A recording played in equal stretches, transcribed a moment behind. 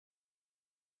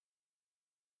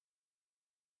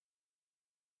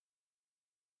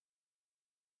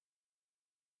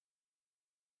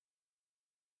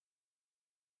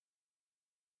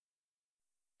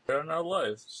They're not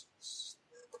alive.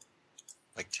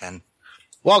 Like 10.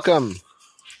 Welcome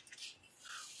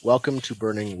to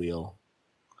Burning Wheel.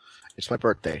 It's my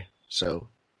birthday, so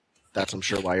that's, I'm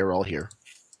sure, why you're all here.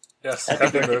 Yes,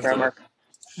 Happy birthday, Mark.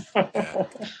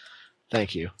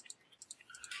 Thank you.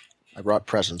 I brought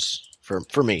presents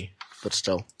for me, but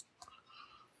still.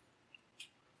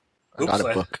 I got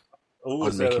a book. Oh,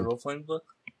 is that a role-playing book?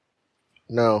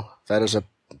 No, that is a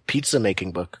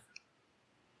pizza-making book.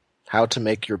 How to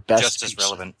make your best Just as pizza.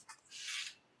 relevant.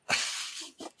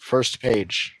 First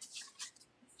page.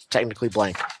 Technically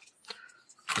blank.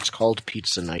 It's called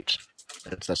Pizza Night.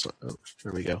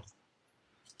 There we go.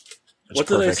 What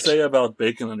do they say about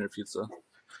bacon on your pizza?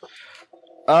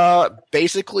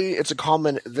 Basically, it's a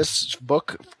common... This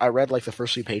book, I read like the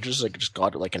first few pages. I just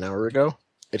got it like an hour ago.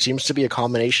 It seems to be a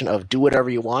combination of do whatever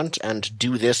you want and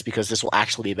do this because this will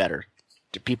actually be better.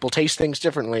 People taste things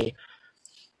differently,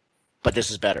 but this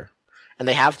is better. And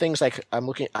they have things like... I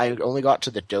only got to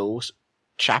the dough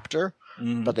chapter,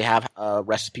 but they have a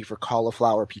recipe for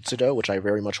cauliflower pizza dough, which I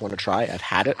very much want to try. I've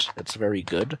had it. It's very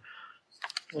good.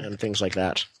 And things like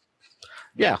that.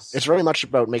 Yeah, it's very much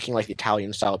about making like the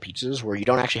Italian-style pizzas where you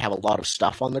don't actually have a lot of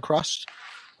stuff on the crust.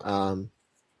 To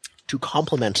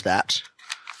complement that,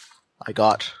 I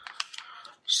got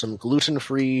some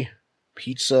gluten-free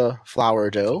pizza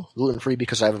flour dough. Gluten-free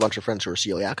because I have a bunch of friends who are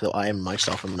celiac, though I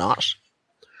myself am not.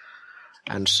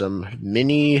 And some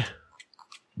mini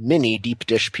deep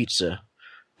dish pizza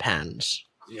pans.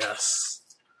 Yes.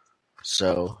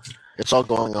 So it's all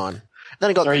going on.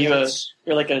 Then I got. So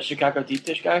you're like a Chicago deep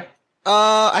dish guy?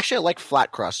 Actually, I like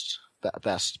flat crust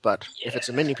best, but if it's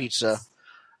a mini pizza,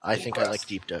 I think I like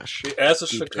deep dish. As a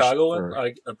Chicagoan,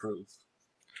 I approve.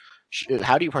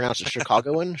 How do you pronounce it?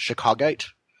 Chicagoan? Chicagite?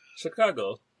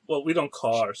 Chicago. Well, we don't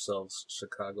call ourselves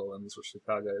Chicagoans or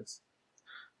Chicagites.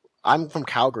 I'm from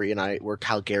Calgary, and we're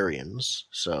Calgarians,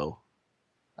 so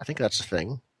I think that's a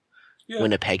thing. Yeah.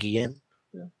 Winnipegian?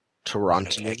 Yeah.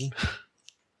 Torontian?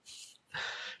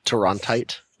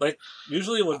 Torontite? Like,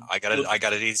 usually when... I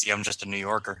got it easy. I'm just a New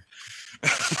Yorker.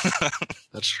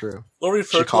 That's true. We'll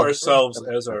refer to ourselves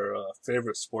as our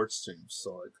favorite sports teams.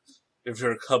 So, like, if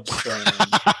you're a Cubs fan,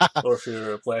 or if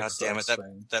you're a Black Sox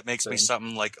fan. That makes me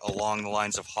something like along the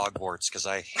lines of Hogwarts, because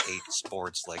I hate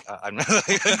sports. Like, I'm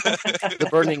The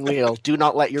burning wheel. Do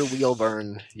not let your wheel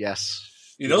burn. Yes.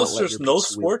 You notice there's no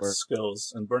sports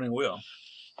skills in Burning Wheel.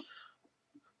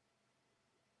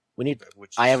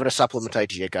 I have a supplement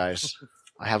idea, guys.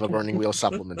 I have a Burning Wheel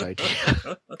supplement idea.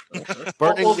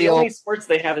 The only sports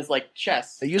they have is like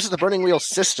chess. They use the Burning Wheel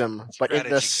system, but in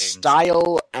the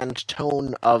style and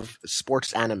tone of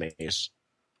sports animes.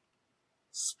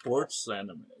 Sports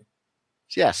anime?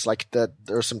 Yes, like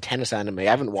there's some tennis anime. I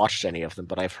haven't watched any of them,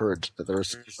 but I've heard that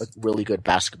there's a really good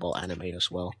basketball anime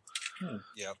as well.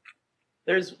 Yeah.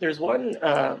 There's one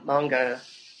manga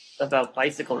about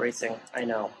bicycle racing. I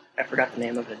know. I forgot the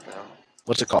name of it though.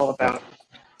 What's it called? All about.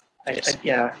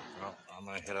 Yeah. Well, I'm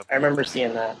gonna hit up. I remember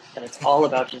seeing that, and it's all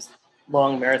about just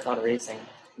long marathon racing.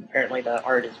 Apparently, the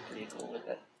art is pretty cool with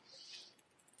it.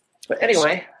 But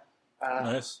anyway,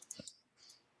 nice.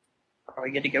 Are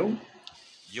we good to go?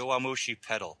 Yowamushi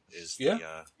Pedal is the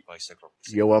bicycle.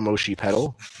 Yowamushi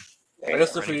Pedal. I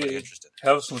guess if we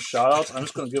have some shout-outs, I'm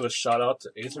just going to give a shout-out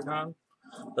to Aethercon.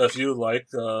 If you like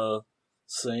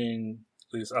seeing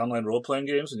these online role-playing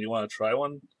games and you want to try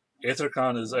one,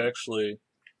 Aethercon is actually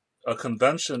a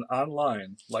convention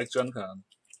online, like Gen Con,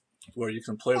 where you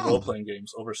can play role-playing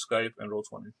games over Skype and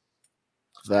Roll20.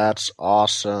 That's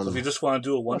awesome. So if you just want to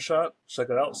do a one-shot, check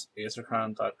it out. It's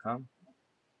aethercon.com.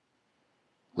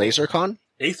 LaserCon?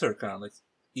 Aethercon. Like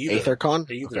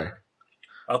Aethercon? Either. Okay.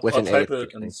 I'll type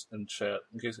it in chat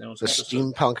in case anyone's interested.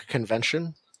 The Steampunk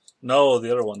Convention? No,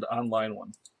 the other one, the online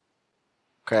one.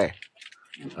 Okay.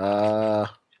 I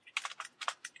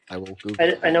will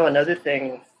Google. I know another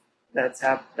thing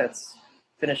that's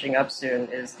finishing up soon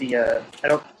is the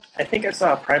I think I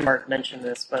saw Primark mention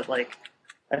this, but like,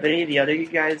 have any of the other you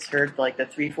guys heard like the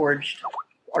Three Forged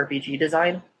RPG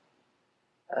design?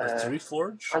 Three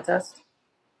Forged contest.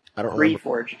 I don't Three remember.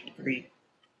 Forged.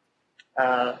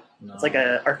 No. It's like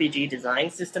a RPG design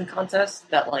system contest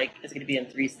that like is going to be in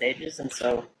 3 stages, and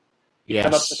so you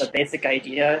come up with a basic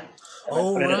idea and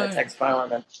then put it in a text file,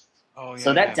 and then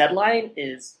so that deadline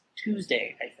is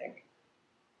Tuesday, I think.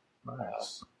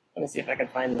 Nice. Let me see if I can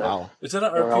find the. Wow. Is it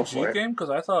an RPG game? Because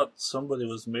I thought somebody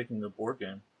was making a board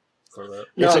game for that.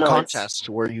 It's a contest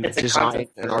where you design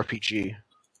an RPG.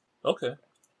 Okay.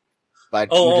 But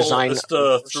you design it's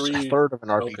the a third of an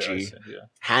RPG,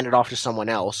 hand it off to someone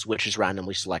else, which is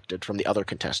randomly selected from the other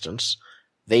contestants.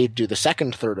 They do the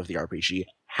second third of the RPG,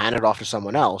 hand it off to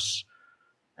someone else,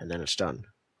 and then it's done.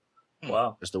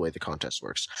 Wow. Is the way the contest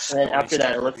works. And then after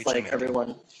that, it looks like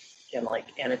everyone can like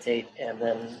annotate, and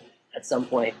then at some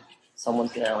point,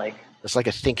 someone's gonna It's like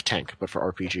a think tank, but for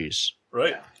RPGs.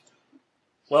 Right. Yeah.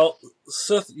 Well,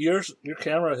 Sith, your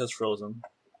camera has frozen.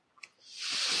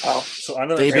 Oh. So I'm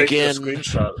going to take a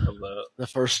screenshot of that. The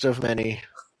first of many.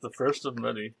 The first of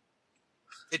many.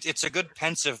 It's a good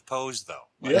pensive pose, though.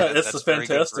 Yeah, it's a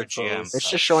fantastic pose. It's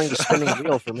just showing the spinning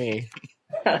wheel for me.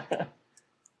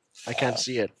 I can't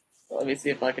see it. Let me see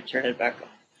if I can turn it back on.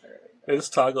 Hey,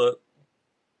 just toggle it.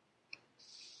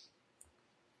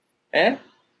 Yeah?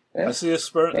 I see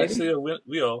a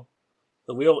wheel.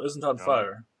 The wheel isn't on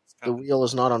fire. The wheel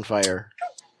is not on fire.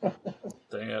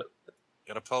 Dang it.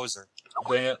 Got a poser.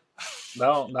 Dang it.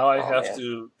 Now I have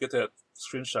to get that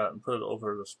screenshot and put it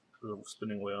over the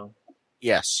spinning wheel.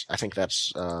 Yes, I think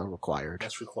that's required.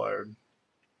 That's required.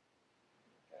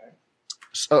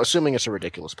 So, assuming it's a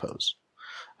ridiculous pose.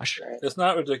 It's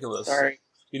not ridiculous. Sorry.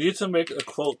 You need to make a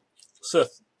quote.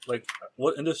 Sith, like,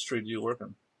 what industry do you work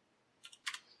in?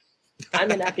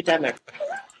 I'm an academic.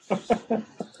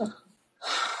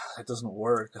 It doesn't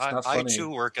work. It's not funny. I too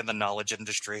work in the knowledge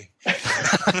industry. It's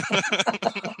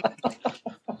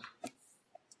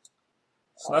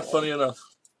not funny enough.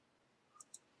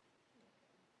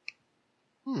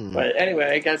 But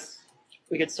anyway, I guess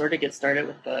we could sort of get started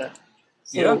with the...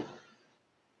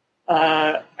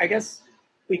 I guess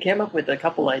we came up with a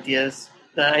couple ideas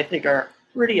that I think are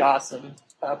pretty awesome.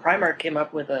 Primark came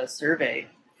up with a survey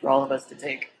for all of us to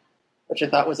take, which I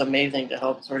thought was amazing to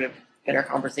help sort of get our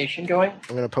conversation going.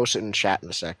 I'm going to post it in chat in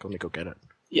a sec. Let me go get it.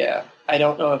 Yeah, I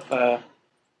don't know if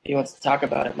he wants to talk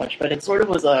about it much, but it sort of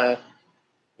was a,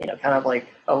 kind of like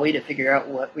a way to figure out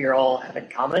what we all have in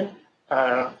common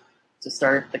to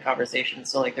start the conversation.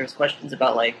 So, there's questions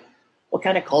about, what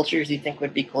kind of cultures do you think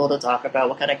would be cool to talk about?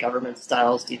 What kind of government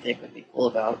styles do you think would be cool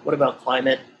about? What about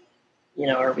climate?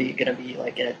 Are we going to be,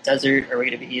 in a desert? Are we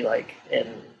going to be,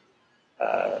 in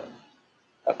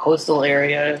a coastal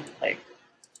area?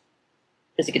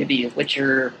 Is it going to be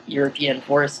Witcher European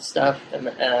forest stuff? And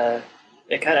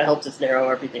it kind of helps us narrow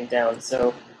everything down.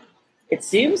 So it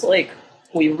seems like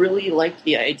we really liked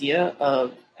the idea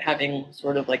of having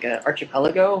sort of like an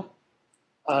archipelago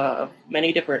of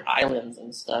many different islands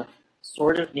and stuff,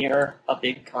 sort of near a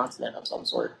big continent of some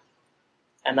sort.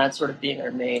 And that sort of being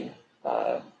our main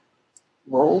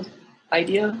world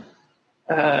idea.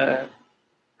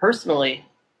 Personally,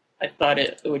 I thought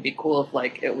it would be cool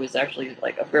if it was actually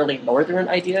a fairly northern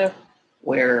idea,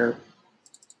 where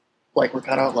we're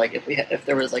kind of if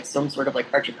there was some sort of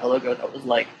archipelago that was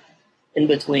in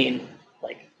between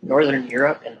northern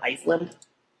Europe and Iceland,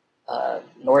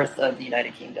 north of the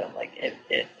United Kingdom,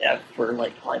 for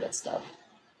climate stuff.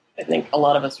 I think a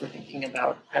lot of us were thinking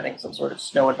about having some sort of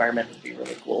snow environment would be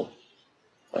really cool,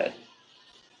 but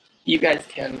you guys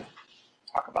can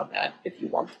talk about that if you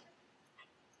want.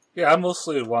 Yeah, I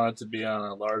mostly wanted to be on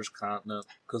a large continent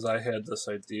because I had this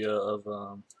idea of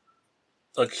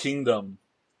a kingdom,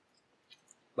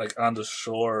 on the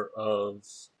shore of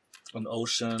an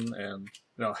ocean and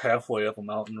halfway up a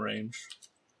mountain range.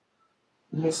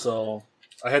 Mm-hmm. So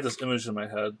I had this image in my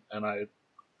head, and I,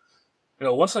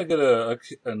 once I get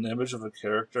an image of a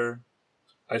character,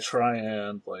 I try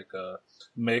and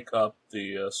make up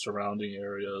the surrounding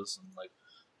areas and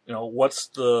what's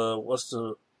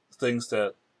the things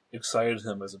that excited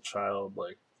him as a child,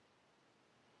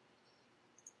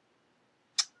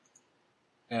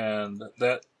 and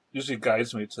that usually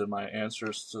guides me to my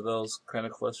answers to those kind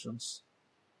of questions.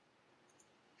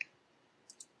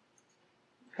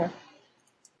 Okay.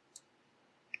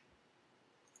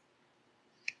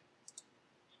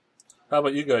 How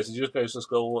about you guys? Did you guys just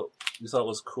go what you thought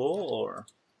was cool, or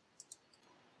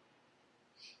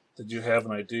did you have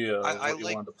an idea of what you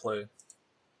wanted to play?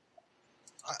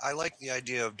 I like the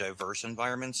idea of diverse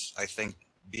environments. I think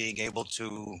being able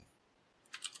to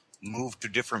move to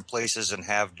different places and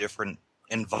have different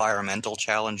environmental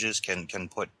challenges can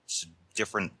put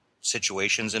different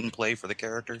situations in play for the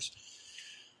characters.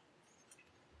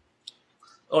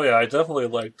 Oh yeah, I definitely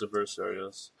like diverse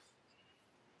areas.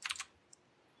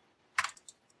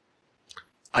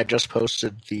 I just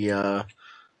posted the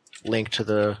link to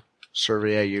the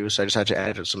survey I used. I just had to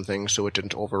edit some things so it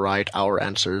didn't override our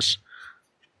answers.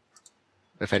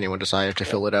 If anyone decided to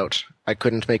fill it out, I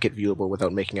couldn't make it viewable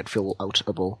without making it fill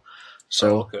outable.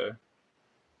 So, okay.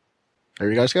 There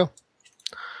you guys go.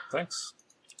 Thanks.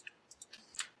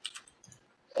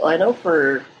 Well, I know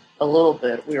for a little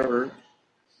bit we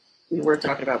were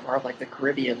talking about more of the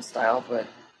Caribbean style, but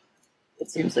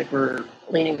it seems like we're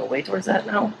leaning away towards that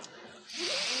now.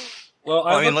 Well,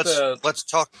 let's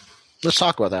talk. Let's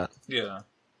talk about that. Yeah.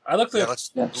 I looked at let's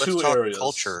two talk areas.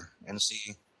 Culture and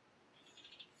see.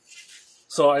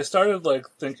 So I started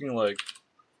thinking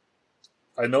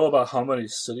I know about how many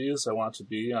cities I want to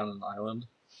be on an island.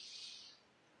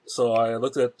 So I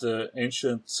looked at the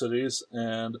ancient cities,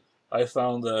 and I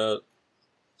found that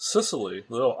Sicily,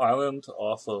 the little island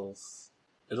off of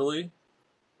Italy,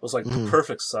 was the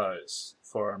perfect size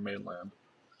for our mainland.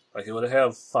 It would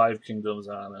have 5 kingdoms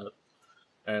on it,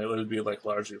 and it would be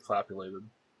largely populated.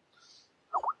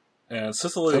 And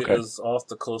Sicily is off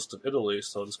the coast of Italy,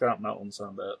 so it's got mountains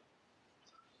on that.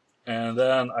 And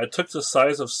then I took the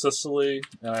size of Sicily,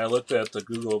 and I looked at the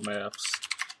Google Maps,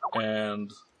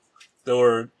 and there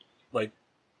were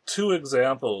 2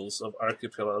 examples of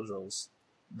archipelagos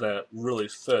that really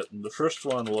fit. And the first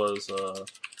one was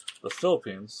the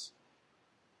Philippines,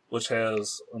 which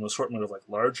has an assortment of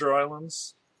larger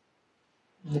islands.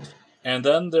 And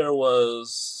then there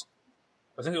was,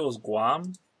 I think it was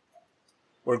Guam,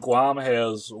 where Guam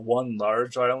has one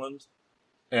large island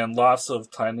and lots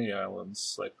of tiny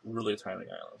islands, really tiny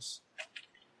islands.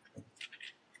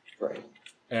 Right.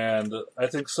 And I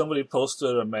think somebody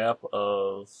posted a map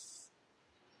of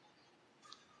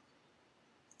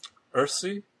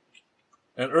Earthsea,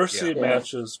 and Earthsea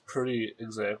matches pretty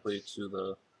exactly to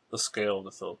the scale of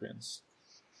the Philippines.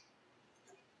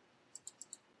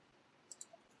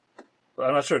 But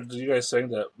I'm not sure. Did you guys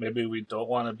saying that maybe we don't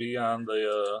want to be on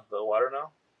the water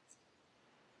now?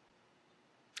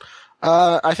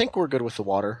 I think we're good with the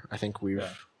water. I think we've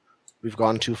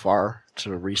gone too far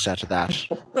to reset that.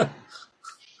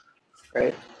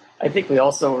 Right. I think we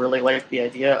also really like the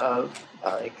idea of,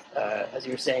 as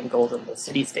you were saying, Golden, the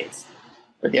city-states.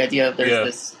 Or the idea of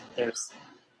there's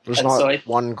not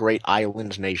one great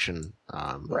island nation.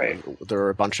 Right. There are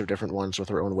a bunch of different ones with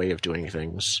their own way of doing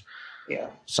things. Yeah.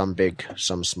 Some big,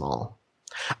 some small.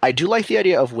 I do like the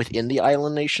idea of within the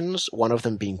island nations, one of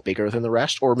them being bigger than the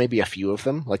rest, or maybe a few of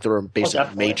them. There are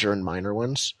basic major and minor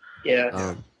ones.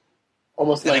 Yeah.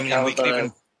 Almost how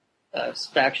the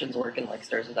factions work in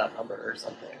Stars Without Number or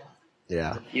something.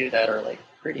 Yeah. There's a few that are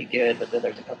pretty good, but then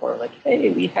there's a couple that are hey,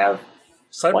 we have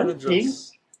Cyber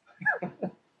Ninjas.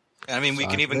 We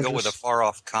can even go with a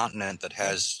far-off continent that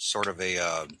has sort of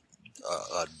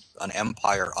an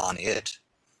empire on it,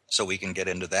 so we can get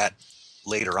into that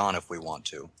later on if we want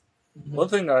to. One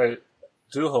thing I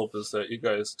do hope is that you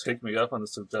guys take me up on the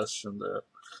suggestion that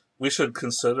we should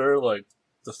consider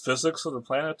the physics of the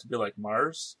planet to be like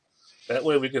Mars. That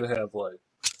way we could have the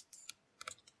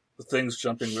things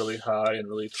jumping really high and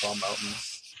really tall mountains.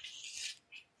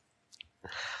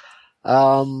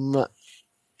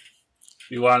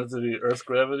 You want it to be Earth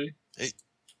gravity?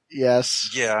 Yes.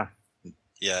 Yeah.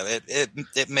 Yeah.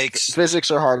 It makes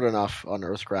physics are hard enough on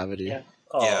Earth gravity. Yeah.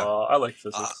 Oh, I like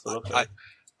physics. Okay.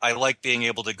 I like being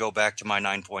able to go back to my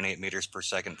 9.8 meters per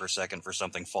second for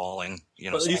something falling.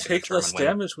 But you take less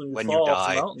damage when you fall off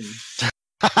the mountain.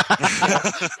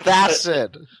 That's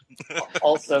it.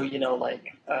 Also,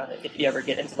 if you ever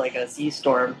get into a sea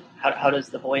storm, how does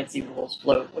the buoyancy rules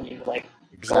float when you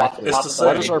exactly? What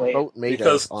is our boat made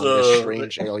of on this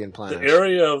strange alien planet? The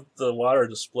area of the water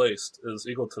displaced is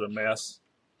equal to the mass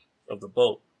of the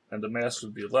boat, and the mass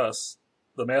would be less.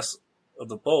 The mass of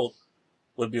the boat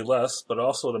would be less, but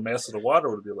also the mass of the water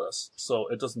would be less, so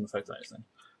it doesn't affect anything.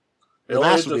 The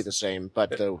mass would be the same,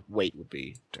 but the weight would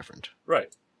be different.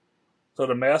 Right. So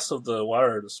the mass of the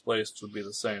water displaced would be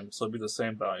the same, so it'd be the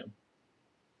same volume.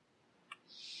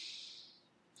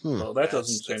 So that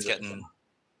doesn't change anything.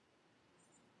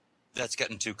 That's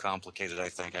getting too complicated, I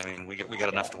think. We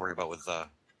got enough to worry about with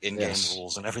in-game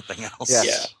rules and everything else.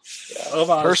 Yes. Yeah.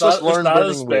 First, let's learn Burning Wheel.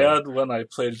 It's not as bad when I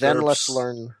played Then GURPS, let's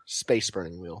learn Space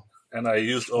Burning Wheel. And I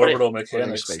used orbital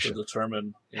mechanics to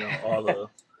determine, all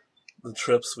the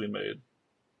trips we made.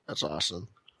 That's awesome.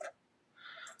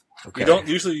 Okay. We don't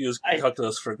usually use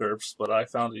calculus for GURPS, but I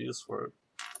found a use for it.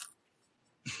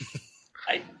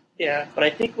 But I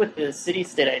think with the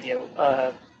city-state idea,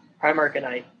 Primark and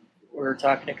I were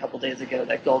talking a couple days ago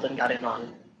that Golden got in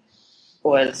on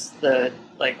was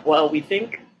we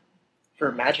think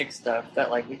for Magic stuff that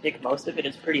we think most of it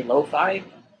is pretty lo-fi,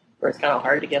 where it's kind of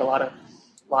hard to get a lot of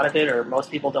it, or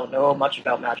most people don't know much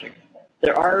about Magic.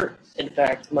 There are, in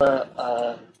fact,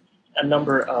 a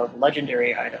number of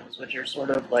legendary items, which are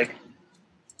sort of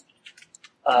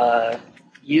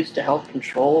used to help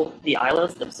control the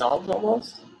islands themselves,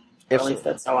 almost. At least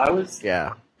that's how I was.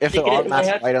 Yeah. If they're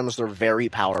automatic items, they're very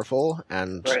powerful,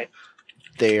 and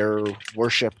they're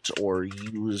worshipped or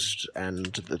used,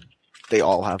 and they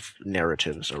all have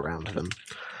narratives around them.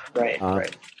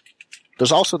 Right.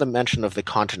 There's also the mention of the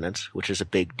continent, which is a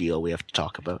big deal we have to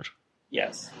talk about.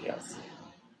 Yes.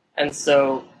 And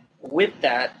so with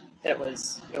that, it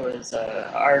was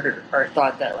our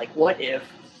thought that, like, what if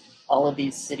all of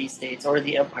these city-states or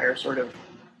the Empire sort of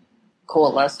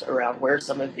coalesced around where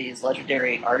some of these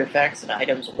legendary artifacts and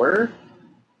items were,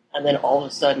 and then all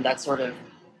of a sudden that sort of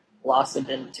blossomed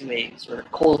into a sort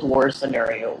of Cold War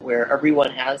scenario where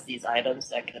everyone has these items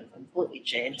that can completely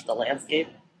change the landscape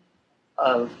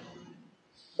of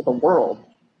the world,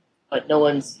 but no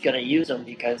one's going to use them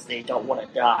because they don't want to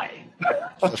die.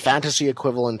 The fantasy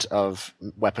equivalent of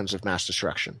weapons of mass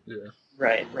destruction. Yeah.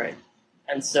 Right.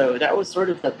 And so that was sort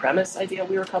of the premise idea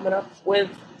we were coming up with.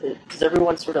 Does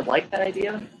everyone sort of like that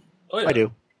idea? Oh, yeah. I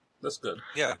do. That's good.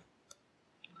 Yeah.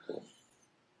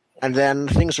 And then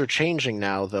things are changing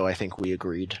now, though, I think we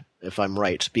agreed, if I'm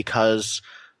right, because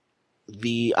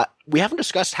we haven't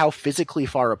discussed how physically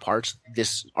far apart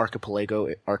this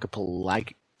archipelago,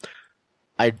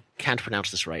 I can't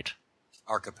pronounce this right.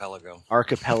 Archipelago.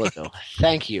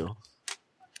 Thank you.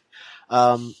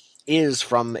 Is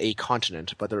from a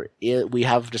continent, but we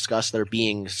have discussed there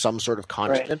being some sort of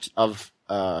continent of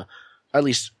at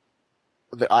least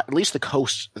the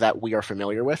coast that we are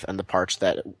familiar with, and the parts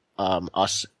that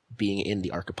us being in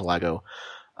the archipelago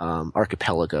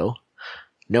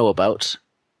know about.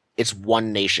 It's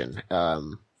one nation.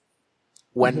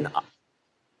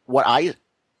 What I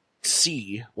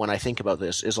see when I think about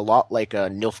this is a lot like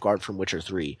Nilfgaard from Witcher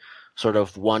 3, sort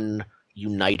of one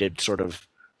united sort of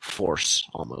force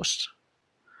almost.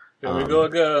 Here we go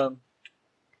again.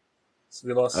 So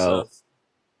we lost Seth.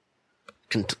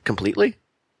 Completely?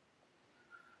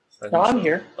 No, I'm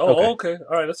here. Oh, okay.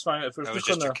 All right, that's fine. If that was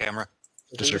just your camera.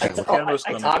 Just your camera.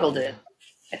 I toggled it.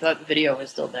 I thought the video was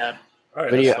still bad. All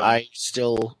right, video,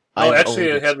 actually,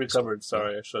 it had recovered.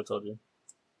 Sorry, I should have told you.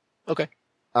 Okay.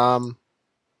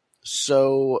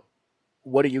 So,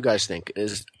 what do you guys think?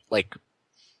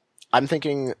 I'm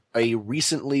thinking a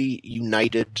recently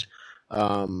united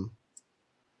and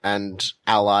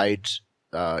allied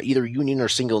either union or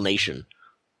single nation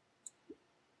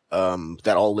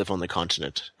that all live on the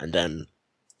continent. And then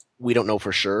we don't know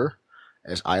for sure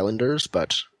as islanders,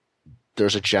 but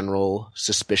there's a general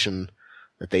suspicion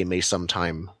that they may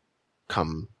sometime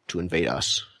come to invade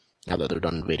us now that they're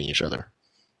done invading each other.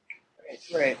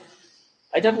 Right.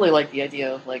 I definitely like the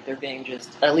idea of there being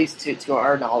just, at least to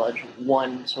our knowledge,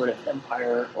 one sort of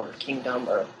empire or kingdom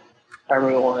or however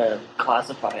we want to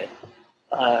classify it,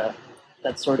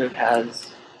 that sort of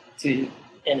has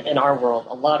in our world,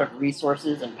 a lot of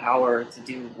resources and power to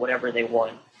do whatever they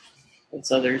want. And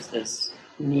so there's this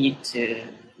need to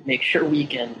make sure we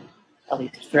can at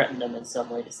least threaten them in some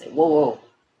way to say, whoa,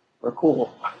 we're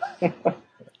cool. Yeah,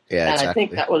 and exactly. I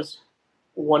think that was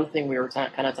one thing we were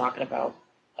kind of talking about,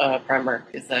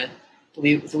 Primark, is that do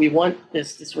we want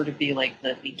this to sort of be like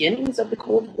the beginnings of the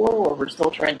Cold War, or we're still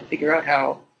trying to figure out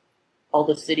how all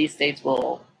the city-states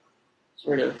will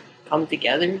sort of come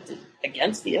together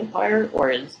against the Empire,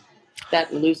 or is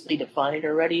that loosely defined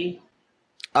already?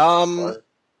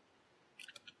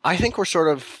 I think we're sort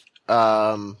of...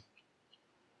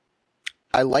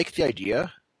 I like the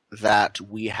idea that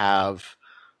we have...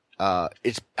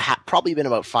 it's probably been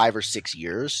about 5 or 6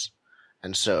 years,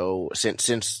 and so since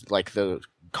the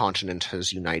continent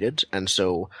has united, and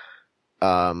so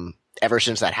ever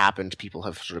since that happened, people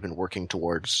have sort of been working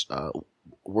towards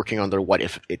working on their what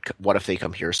if they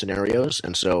come here scenarios,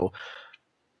 and so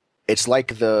it's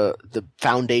like the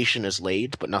foundation is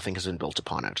laid, but nothing has been built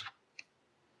upon it.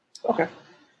 Okay.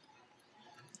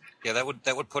 Yeah, that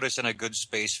would put us in a good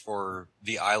space for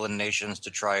the island nations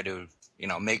to try to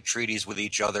make treaties with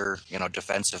each other,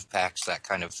 defensive pacts, that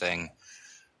kind of thing.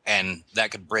 And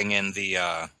that could bring in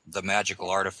the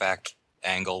magical artifact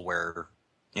angle where,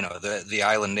 the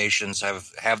island nations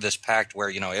have this pact where,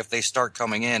 if they start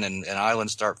coming in and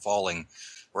islands start falling,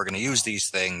 we're going to use these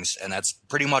things. And that's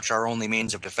pretty much our only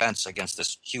means of defense against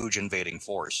this huge invading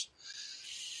force.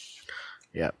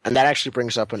 Yeah. And that actually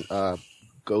brings up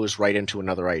goes right into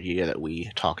another idea that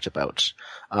we talked about.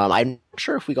 I'm not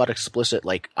sure if we got explicit,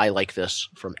 I like this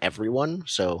from everyone.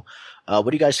 So, what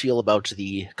do you guys feel about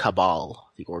the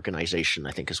Cabal, the organization,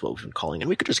 I think is what we've been calling it. And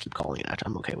we could just keep calling it that.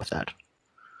 I'm okay with that.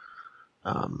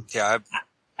 Yeah.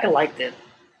 I liked it.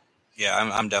 Yeah,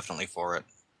 I'm definitely for it.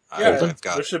 Yeah,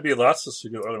 there should be lots of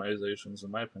secret organizations,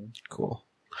 in my opinion. Cool.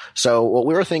 So, what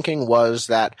we were thinking was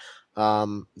that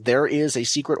there is a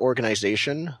secret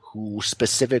organization who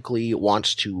specifically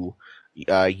wants to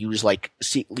use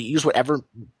whatever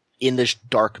in this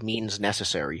dark means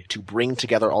necessary to bring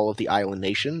together all of the island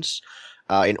nations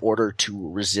in order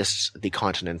to resist the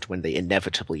continent when they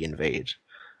inevitably invade.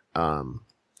 And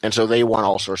so they want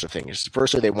all sorts of things.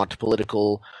 Firstly, they want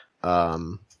political,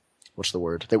 what's the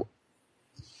word?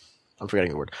 I'm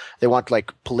forgetting the word. They want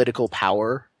like political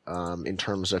power in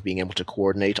terms of being able to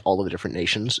coordinate all of the different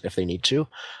nations if they need to.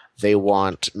 They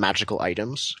want magical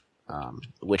items,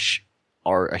 which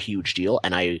are a huge deal,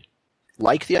 and I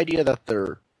like the idea that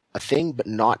they're a thing, but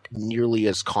not nearly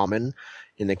as common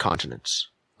in the continents.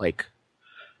 Like,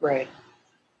 right.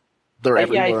 They're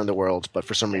everywhere in the world, but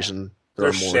for some reason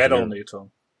they're shadow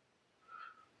NATO.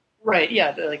 Right.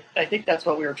 Yeah. Like, I think that's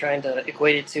what we were trying to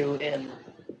equate it to in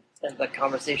the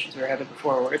conversations we were having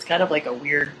before, where it's kind of like a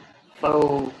weird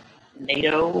faux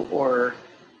NATO or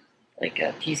like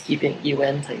a peacekeeping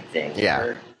UN type thing,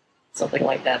 or something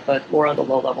like that, but more on the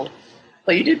low level.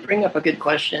 But you did bring up a good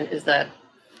question. Is that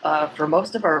for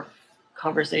most of our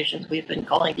conversations, we've been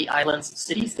calling the islands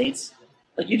city-states,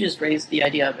 but you just raised the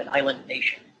idea of an island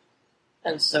nation.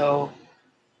 And so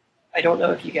I don't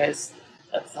know if you guys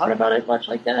have thought about it much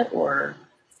like that, or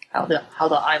how the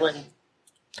island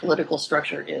political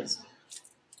structure is,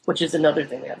 which is another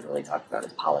thing we haven't really talked about,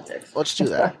 is politics. Let's do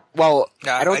that. Well,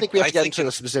 I don't think we have to get into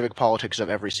the specific politics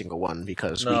of every single one,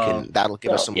 because that'll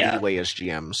give us some leeway as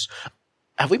GMs.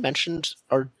 Have we mentioned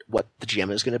what the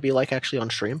GM is going to be like actually on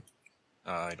stream?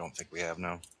 I don't think we have,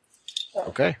 no.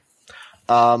 Okay.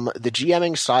 The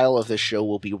GMing style of this show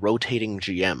will be rotating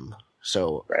GM.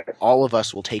 So all of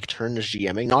us will take turns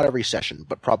GMing, not every session,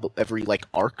 but probably every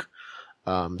arc.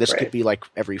 This could be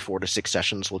every 4 to 6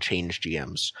 sessions we'll change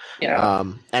GMs. Yeah.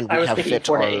 And we have fit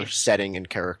our setting and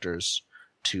characters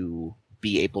to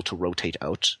be able to rotate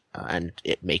out, and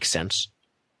it makes sense.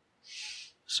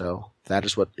 So that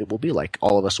is what it will be like.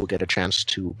 All of us will get a chance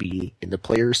to be in the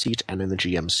player seat and in the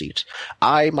GM seat.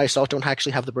 I myself don't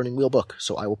actually have the Burning Wheel book,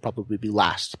 so I will probably be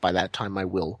last. By that time I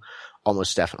will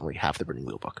almost definitely have the Burning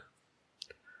Wheel book.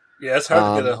 Yeah, it's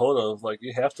hard to get a hold of.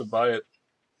 You have to buy it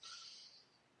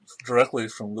directly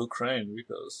from Luke Crane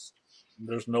because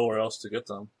there's nowhere else to get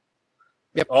them.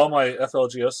 Yep. All my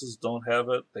FLGSs don't have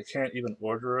it. They can't even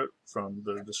order it from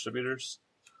their distributors.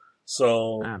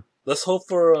 So let's hope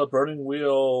for a Burning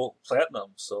Wheel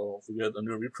Platinum, so if we get a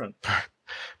new reprint.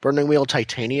 Burning Wheel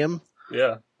Titanium.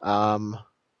 Yeah.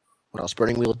 What else?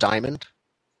 Burning Wheel Diamond.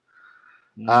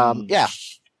 Yeah.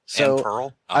 So and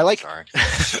Pearl? I like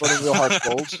Burning Wheel Heart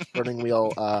Gold, Burning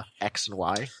Wheel X and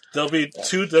Y. There'll be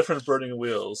 2 different Burning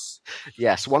Wheels.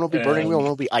 Yes, one will be Burning Wheel, one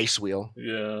will be Ice Wheel.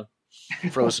 Yeah.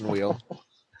 Frozen Wheel.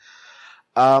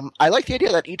 I like the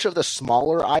idea that each of the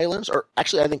smaller islands, or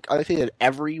actually I think that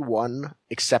every one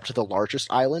except the largest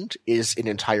island is an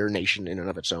entire nation in and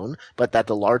of its own, but that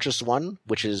the largest one,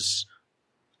 which is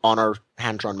on our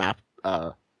hand-drawn map,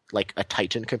 like a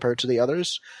Titan compared to the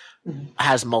others,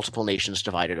 has multiple nations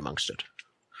divided amongst it.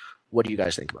 What do you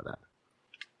guys think about that?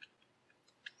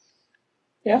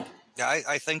 Yeah. Yeah,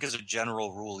 I think as a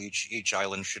general rule, each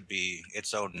island should be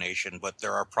its own nation, but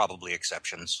there are probably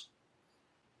exceptions.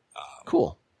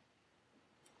 Cool.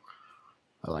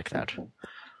 I like that.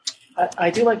 I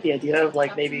do like the idea of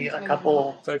maybe a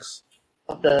couple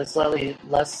of the slightly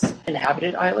less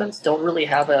inhabited islands don't really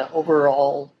have an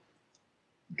overall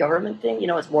government thing.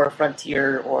 It's more a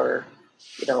frontier, or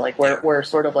where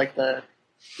sort of the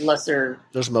lesser.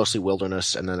 There's mostly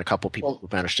wilderness, and then a couple people who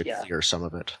managed to clear some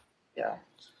of it. Yeah.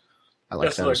 I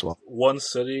like that as well. One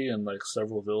city and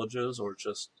several villages, or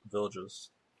just villages.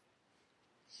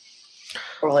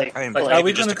 Or are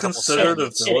we going to consider the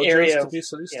villages to be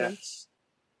city-states?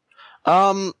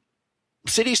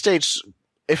 City-states,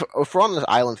 if we're on the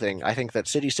island thing, I think that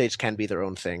city-states can be their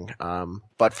own thing.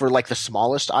 But for the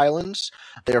smallest islands,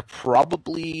 they're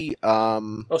probably...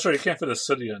 Oh, sorry, you can't fit a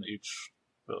city on each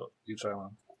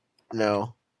island.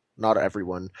 No, not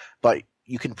everyone. But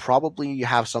you can probably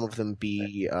have some of them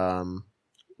be...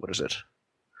 what is it?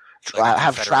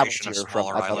 Have traveled here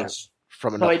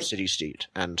from another city-state,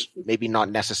 and maybe not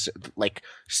necessarily,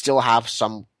 still have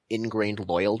some ingrained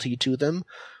loyalty to them,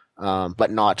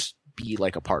 but not be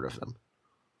a part of them.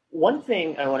 One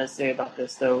thing I want to say about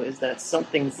this, though, is that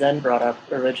something Zen brought up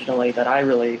originally that I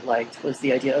really liked was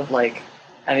the idea of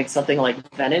having something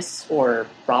like Venice or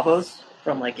Bravos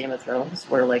from Game of Thrones,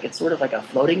 where it's sort of a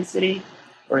floating city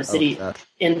or a city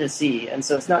in the sea, and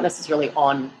so it's not necessarily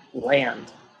on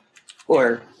land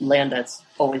or land that's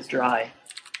always dry.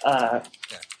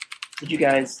 Did you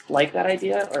guys like that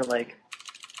idea, or I like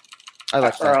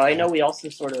that. Or I know we also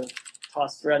sort of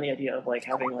tossed around the idea of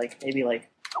having maybe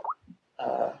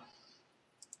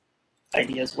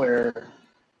ideas where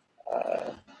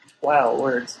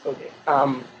words. Okay.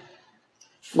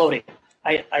 Floating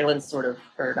islands, sort of,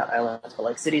 or not islands,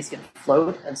 but cities can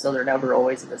float, and so they're never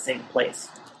always in the same place.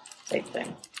 Type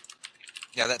thing.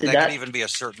 Yeah, that could even be a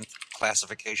certain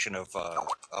classification of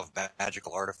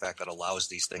magical artifact that allows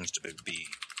these things to be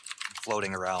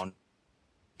floating around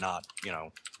not,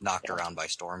 knocked around by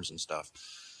storms and stuff.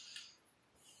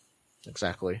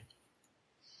 Exactly.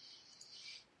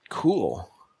 Cool.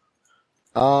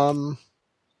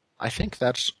 I think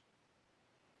that's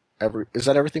is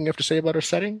that everything you have to say about our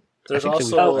setting? There's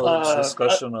also a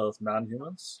discussion of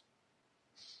non-humans.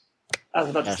 I was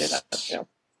about to say that.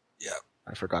 Yeah.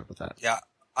 I forgot about that. Yeah.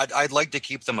 I'd like to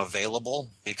keep them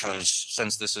available because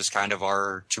since this is kind of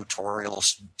our tutorial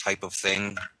type of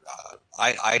thing,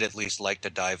 I'd at least like to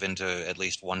dive into at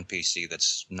least one PC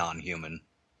that's non-human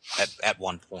at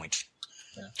one point.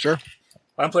 Yeah. Sure.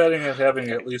 I'm planning on having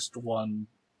at least one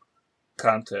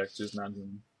contact who's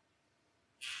non-human.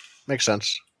 Makes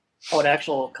sense. Oh, an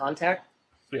actual contact?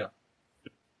 Yeah.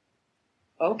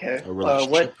 Okay. A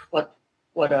relationship.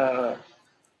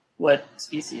 What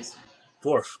species?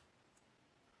 Dwarf.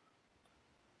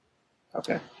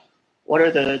 Okay. What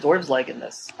are the dwarves like in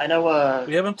this? I know.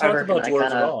 We haven't talked about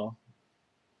dwarves at all.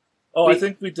 Oh, I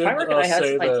think we did I had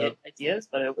say some that ideas,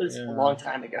 but it was a long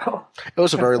time ago. It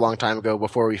was a very long time ago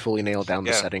before we fully nailed down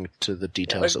the setting to the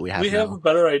details that we have now. We have a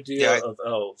better idea of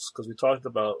elves, because we talked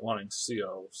about wanting sea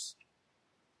elves.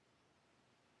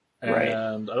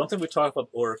 And I don't think we talked about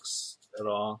orcs at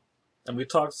all. And we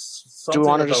talked something about Do we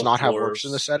want to just not dwarves. have orcs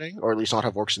in the setting? Or at least not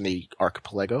have orcs in the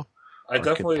archipelago? I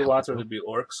definitely want there to be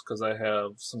orcs, because I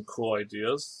have some cool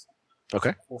ideas.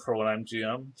 Okay. For when I'm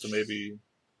GM, to maybe...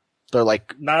 They're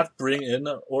like... Not bring in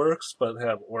orcs, but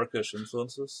have orcish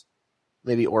influences.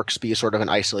 Maybe orcs be sort of an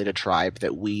isolated tribe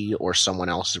that we or someone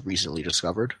else recently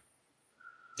discovered.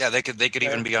 Yeah, they could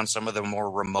even be on some of the more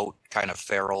remote kind of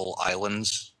feral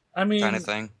islands. Kind of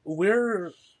thing.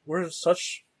 We're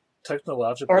such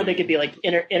technological. Or they could be like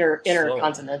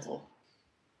intercontinental.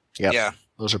 Yep. Yeah.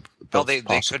 Those are they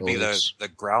could be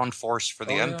the ground force for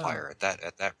the Empire at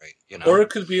that rate. Or it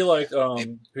could be like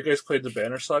you guys played the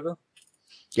Banner Saga?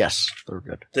 Yes, they're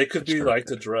good. They could be like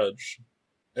the Dredge,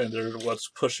 and they're what's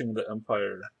pushing the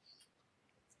Empire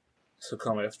to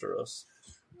come after us.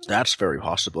 That's very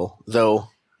possible. Though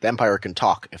the Empire can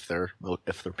talk if they're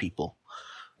people,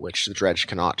 which the Dredge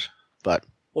cannot. But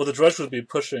the Dredge would be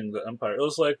pushing the Empire. It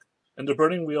was like in the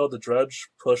Burning Wheel, the Dredge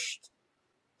pushed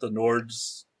the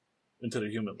Nords into the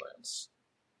human lands.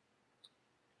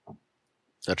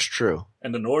 That's true.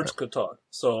 And the Nords could talk.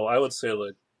 So I would say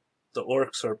like the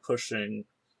orcs are pushing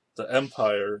the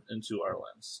Empire into our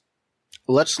lands.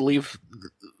 Let's leave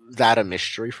that a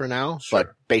mystery for now, sure.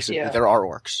 But basically there are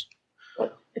orcs.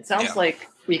 Well, it sounds like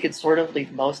we could sort of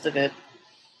leave most of it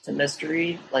to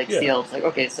mystery, like the elves. Like,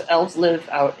 okay, so elves live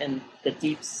out in the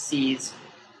deep seas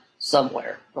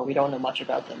somewhere, but we don't know much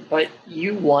about them. But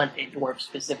you want a dwarf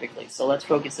specifically, so let's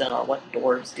focus in on what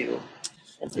dwarves do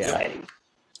in society. Yeah.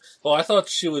 Well, I thought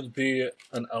she would be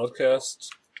an outcast.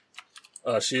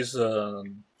 She's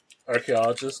an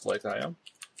archaeologist like I am.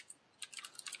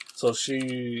 So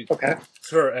she... Okay.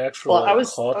 Her actual I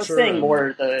was saying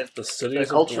more the cities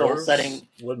the cultural of setting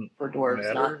wouldn't for dwarves.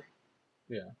 matter. Not...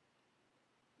 Yeah.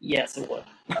 Yes, it would.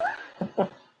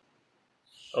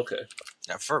 Okay.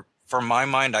 Yeah, for my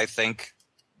mind, I think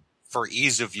for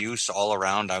ease of use all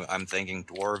around, I'm thinking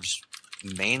dwarves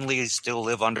mainly still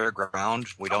live underground.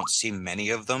 We don't see many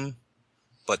of them,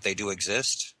 but they do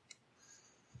exist.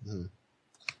 Mm-hmm.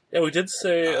 Yeah, we did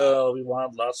say we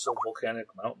wanted lots of volcanic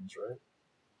mountains, right?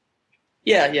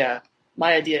 Yeah.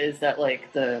 My idea is that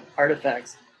like the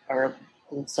artifacts are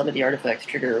some of the artifacts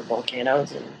trigger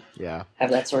volcanoes and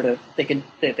have that sort of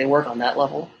they work on that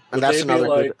level. And would that's they another be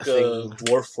like good thing.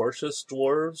 Dwarf Fortress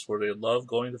dwarves, where they love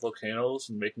going to volcanoes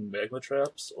and making magma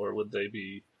traps, or would they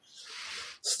be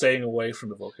staying away from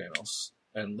the volcanoes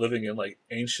and living in like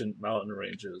ancient mountain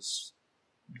ranges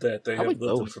that they have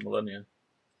lived in for millennia?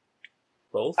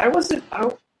 Both? I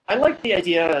like the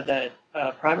idea that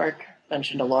Primarch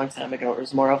mentioned a long time ago. It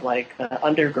was more of like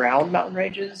underground mountain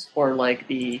ranges, or like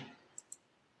the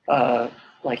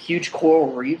like huge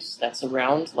coral reefs that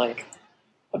surround like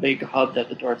a big hub that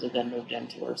the dwarves have then moved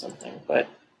into or something. But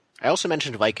I also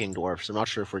mentioned Viking dwarves. I'm not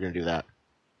sure if we're going to do that.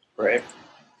 Right.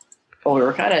 Well, we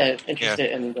were kind of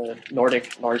interested in the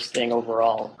Norse thing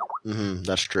overall. Mm-hmm,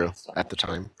 that's true at the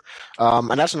time.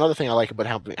 And that's another thing I like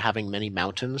about having many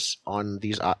mountains on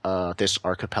these this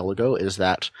archipelago is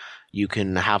that you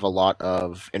can have a lot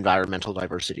of environmental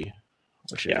diversity,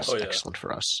 which is excellent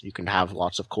for us. You can have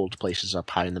lots of cold places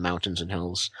up high in the mountains and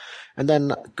hills, and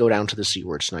then go down to the sea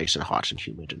where it's nice and hot and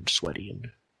humid and sweaty. And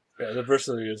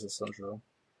diversity is essential.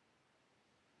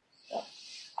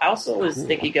 I also was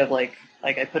thinking of like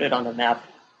I put it on the map.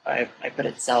 I put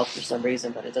it south for some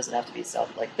reason, but it doesn't have to be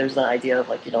south. Like there's an idea of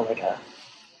like like a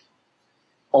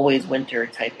always winter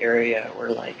type area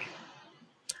where like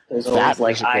there's always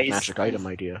like a ice. good magic item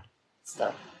idea.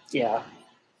 Stuff. Yeah.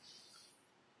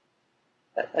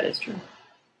 That is true.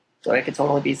 So it could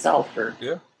totally be south for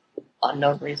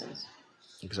unknown reasons.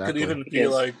 Exactly. It could even be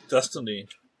like Destiny,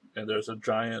 and there's a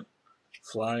giant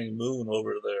flying moon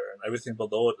over there, and everything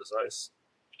below it is ice.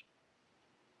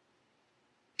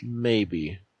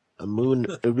 Maybe. A moon,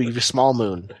 it would be a small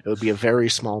moon. It would be a very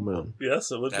small moon.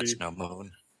 Yes, it would be. That's no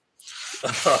moon.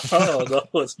 Oh,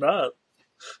 no, it's not.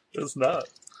 It's not.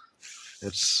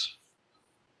 It's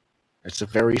a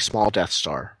very small Death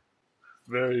Star.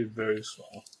 Very, very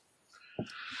small.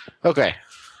 Okay.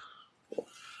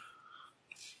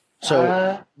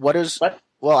 So, what is...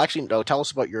 Well, actually, no, tell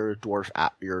us about your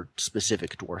your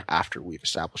specific dwarf after we've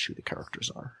established who the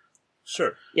characters are.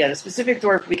 Sure. Yeah, the specific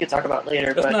dwarf we could talk about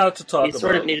later, but not to talk we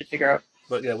sort of need to figure out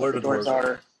where the dwarves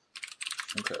are.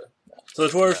 Okay. So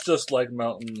the dwarves just like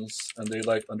mountains, and they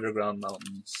like underground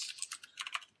mountains.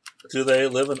 Do they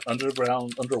live in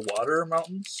underwater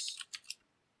mountains?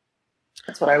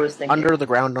 That's what I was thinking. Under the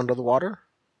ground, under the water?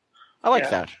 I like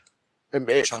that. It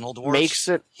makes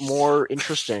it more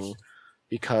interesting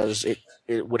because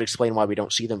it would explain why we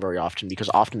don't see them very often, because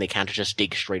often they can't just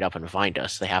dig straight up and find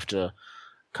us. They have to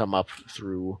come up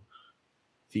through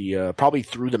the probably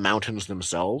through the mountains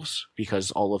themselves,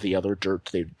 because all of the other dirt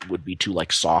they would be too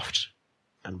like soft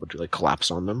and would like collapse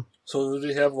on them. So do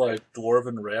they have like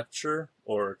Dwarven Rapture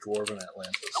or Dwarven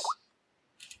Atlantis?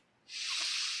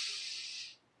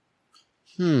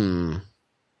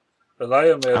 But I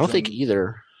don't think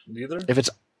either. Neither? If it's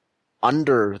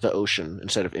under the ocean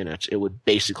instead of in it, it would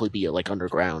basically be like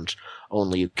underground,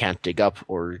 only you can't dig up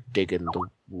or dig in the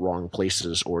wrong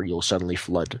places, or you'll suddenly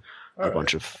flood a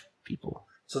bunch of people.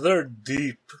 So they're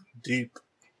deep, deep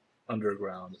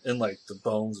underground, in like the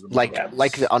bones of the like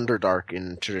the Underdark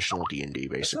in traditional D&D,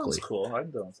 basically. That sounds cool.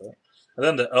 I'm done with that. And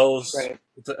then the elves,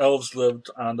 if the elves lived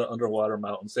on the underwater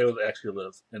mountains, they would actually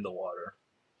live in the water.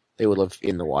 They would live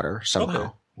in the water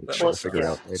somehow. We'll figure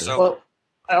out later. Well,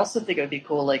 I also think it would be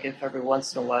cool, like, if every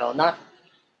once in a while, not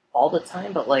all the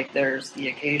time, but like there's the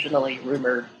occasionally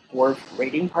rumored dwarf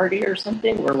raiding party or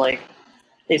something where like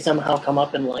they somehow come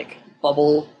up in like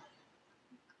bubble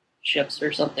ships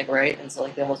or something, right? And so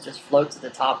like they almost just float to the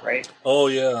top, right? Oh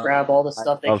yeah. Grab all the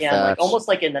stuff they can, like almost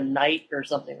like in the night or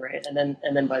something, right? And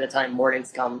then by the time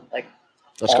morning's come, like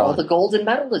all the gold and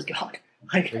metal is gone.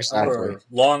 Like, exactly.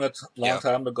 Long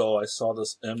time ago, I saw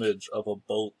this image of a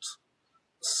boat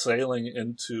sailing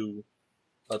into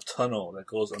a tunnel that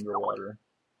goes underwater,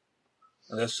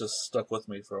 and that's just stuck with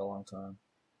me for a long time.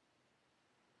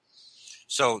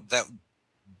 So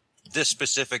this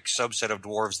specific subset of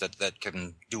dwarves that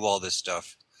can do all this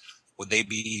stuff, would they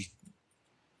be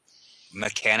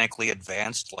mechanically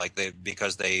advanced,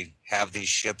 because they have these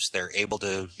ships, they're able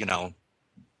to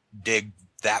dig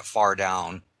that far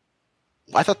down?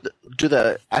 I thought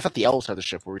the elves had the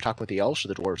ship. Were we talking about the elves or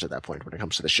the dwarves at that point when it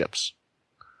comes to the ships?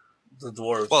 The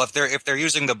dwarves. Well, if they're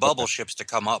using the bubble ships to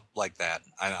come up like that,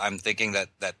 I'm thinking that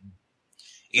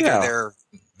either they're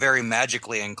very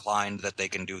magically inclined that they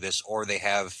can do this, or they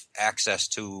have access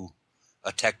to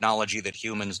a technology that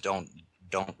humans don't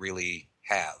really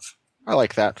have. I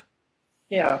like that.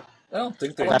 Yeah, I don't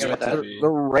think they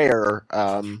they're rare.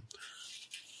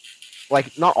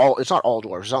 It's not all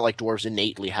dwarves. It's not like dwarves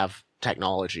innately have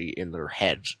technology in their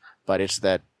heads, but it's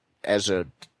that as a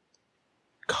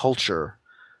culture,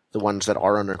 the ones that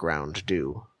are underground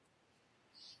do.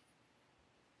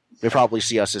 They probably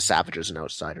see us as savages and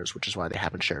outsiders, which is why they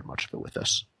haven't shared much of it with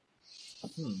us.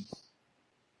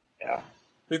 Yeah.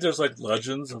 I think there's like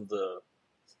legends of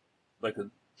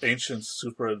an ancient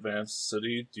super advanced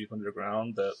city deep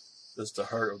underground that is the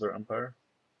heart of their empire.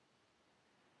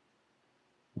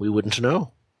 We wouldn't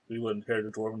know. We wouldn't hear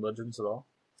the dwarven legends at all.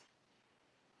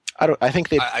 I think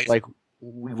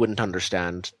we wouldn't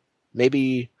understand.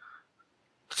 Maybe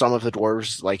some of the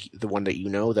dwarves, like the one that you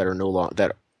know, that are no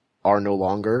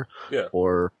longer,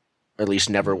 or at least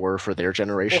never were for their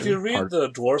generation. Well, if you read the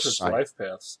dwarf's life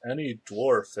paths, any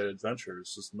dwarf that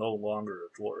adventures is no longer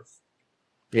a dwarf.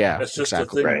 Yeah, it's just a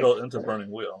thing built into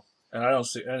Burning Wheel, and I don't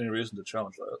see any reason to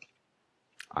challenge that.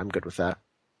 I'm good with that.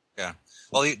 Yeah.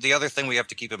 Well, the other thing we have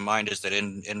to keep in mind is that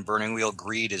in Burning Wheel,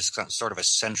 greed is sort of a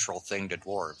central thing to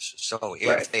dwarves. So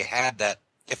if they had that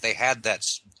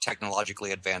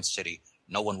technologically advanced city,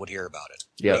 no one would hear about it.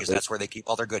 Yeah, because that's where they keep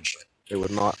all their good shit. They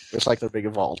would not. It's like their big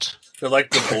vault. They're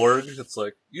like the Borg. It's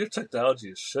like, your technology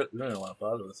is shit. We don't even want to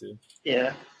bother with you.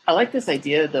 Yeah. I like this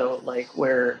idea, though, like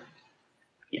where,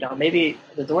 maybe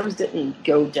the dwarves didn't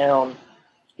go down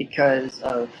because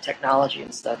of technology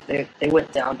and stuff. They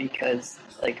went down because,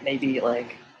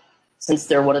 since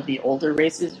they're one of the older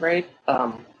races, right?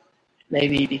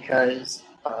 Maybe because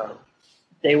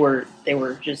they were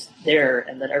just there,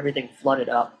 and then everything flooded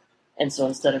up, And so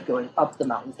instead of going up the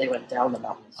mountains, they went down the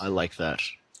mountains. I like that.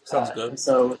 Sounds good. And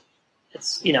so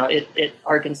it's, it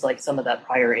harkens like some of that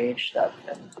prior age stuff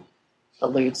and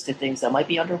alludes to things that might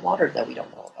be underwater that we don't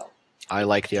know about. I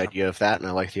like the idea of that, and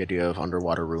I like the idea of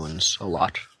underwater ruins a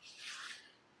lot.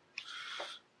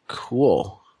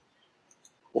 Cool.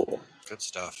 Good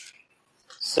stuff.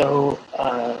 So,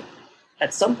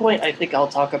 at some point, I think I'll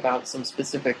talk about some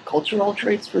specific cultural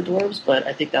traits for dwarves, but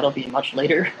I think that'll be much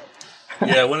later.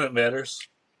 Yeah, when it matters.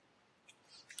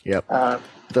 Yep.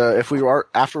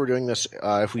 After we're doing this,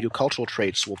 if we do cultural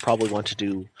traits, we'll probably want to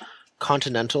do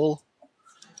continental,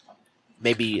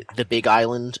 maybe the big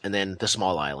island, and then the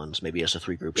small islands, maybe as the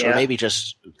 3 groups, or maybe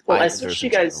just. Well, I switched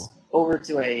you guys over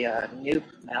to a new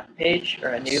map page or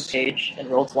a new page in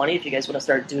Roll20 if you guys want to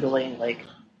start doodling like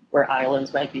where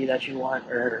islands might be that you want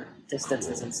or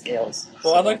distances and scales.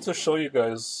 Well, I'd like to show you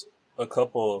guys a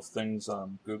couple of things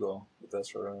on Google, if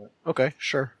that's all right. Okay,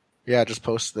 sure. Yeah, just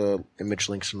post the image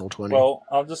links in Roll20. Well,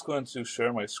 I'm just going to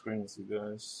share my screen with you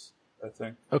guys, I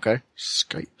think. Okay,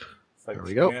 Skype. There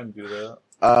we go. Can do that.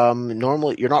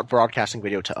 Normally, you're not broadcasting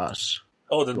video to us.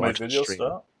 Oh, did my video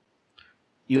stop?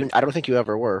 I don't think you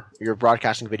ever were. You're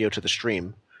broadcasting video to the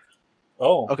stream.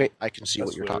 Oh. Okay, I can see That's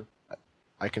what you're weird. talking.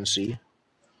 I can see.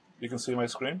 You can see my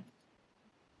screen?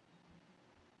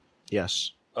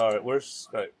 Yes. Alright, where's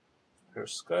Skype?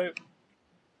 Here's Skype.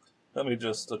 Let me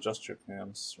just adjust your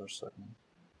cams for a second.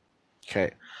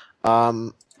 Okay.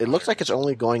 It looks like it's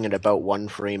only going at about 1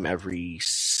 frame every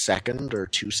second or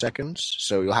 2 seconds.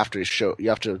 So you'll have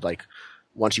to like,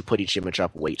 once you put each image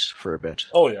up, wait for a bit.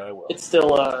 Oh yeah, I will. It's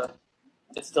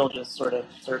still just sort of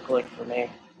circling for me.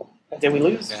 Did we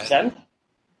lose Zen?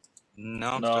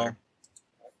 No.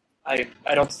 I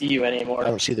don't see you anymore. I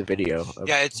don't see the video.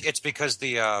 Yeah, it's because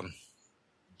the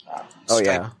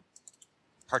Skype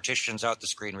partitions out the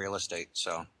screen real estate.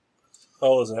 So.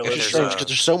 Oh, is that what it's it is? strange because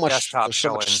there's so much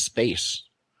showing. space,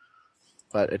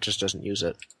 but it just doesn't use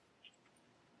it.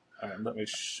 Alright, let me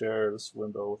share this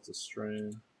window with the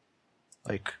stream.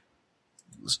 Like,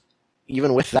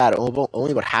 even with that,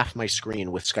 only about half my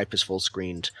screen with Skype is full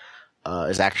screened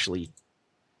is actually,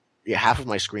 half of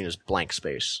my screen is blank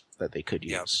space that they could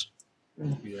use.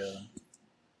 Yeah.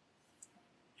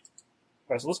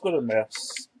 Alright, so let's go to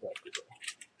maps.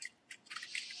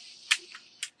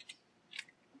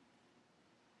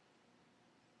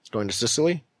 Going to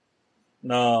Sicily?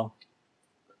 No.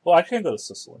 Well, I can't go to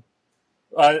Sicily.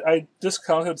 I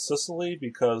discounted Sicily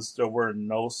because there were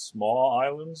no small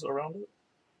islands around it.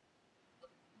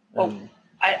 Well,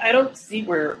 I don't think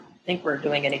we're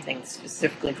doing anything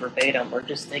specifically verbatim. We're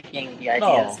just taking the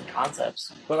ideas and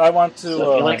concepts. But I want to.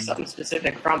 So if you like something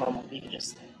specific from them, we can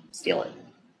just steal it.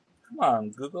 Come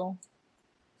on, Google.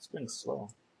 It's being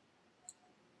slow.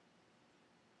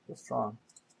 What's wrong?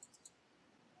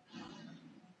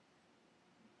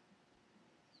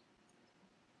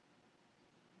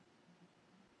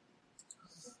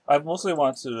 I mostly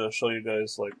want to show you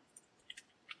guys like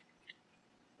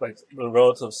the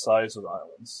relative size of the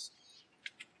islands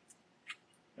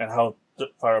and how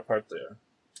far apart they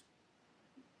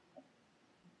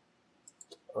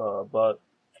are. But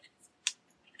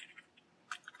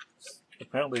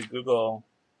apparently Google's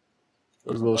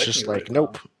just like,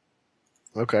 nope.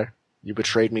 Now. Okay, you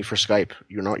betrayed me for Skype.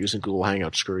 You're not using Google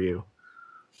Hangout. Screw you.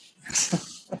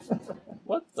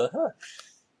 What the heck?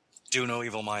 Do no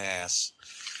evil, my ass.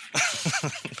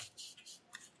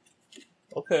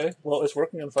 Okay, well, it's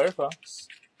working in Firefox.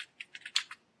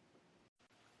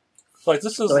 Like,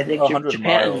 this is so I think 100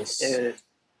 Japan, miles.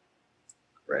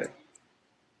 Right.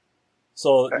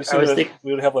 So, you see that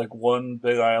we would have, like, one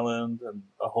big island and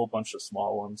a whole bunch of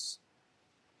small ones.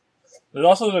 There's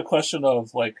also the question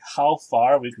of, like, how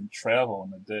far we can travel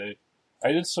in a day.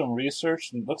 I did some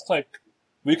research, and it looks like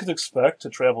we could expect to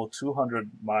travel 200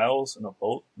 miles in a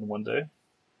boat in one day.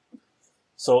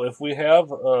 So if we have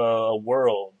a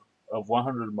world of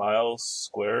 100 miles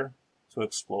square to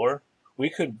explore,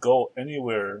 we could go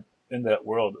anywhere in that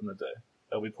world in a day.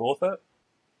 Are we cool with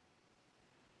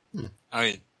that? I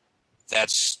mean,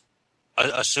 that's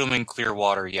assuming clear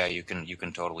water. Yeah, you can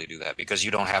totally do that because you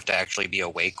don't have to actually be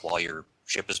awake while your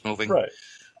ship is moving. Right.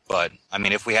 But I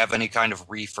mean, if we have any kind of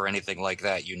reef or anything like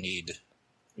that, you need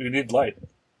light.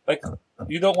 Like,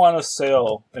 you don't want to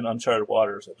sail in uncharted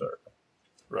waters at dark.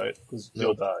 Right? Because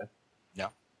you'll die. Yeah.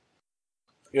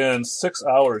 In 6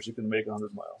 hours, you can make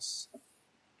 100 miles.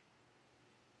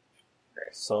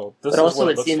 So this but is also,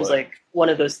 what it seems like one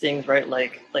of those things, right?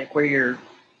 Like where you're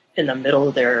in the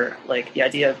middle there, like the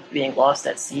idea of being lost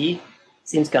at sea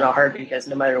seems kind of hard because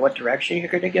no matter what direction you're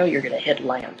going to go, you're going to hit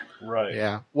land. Right.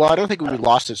 Yeah. Well, I don't think we'd be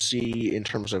lost at sea in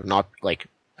terms of not like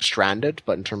stranded,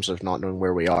 but in terms of not knowing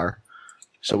where we are.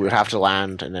 So we would have to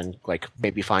land and then like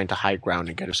maybe find a high ground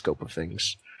and get a scope of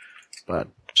things. But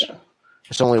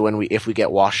it's only if we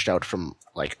get washed out from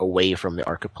like away from the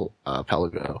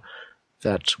archipelago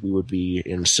that we would be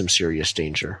in some serious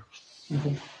danger.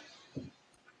 Mm-hmm.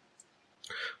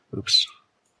 Oops.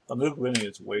 A Nuke Mini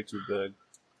is way too big.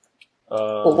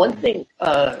 Well, one thing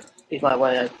you might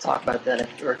want to talk about then,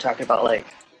 if we're talking about like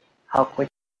how quick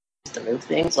to move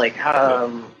things, like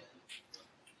how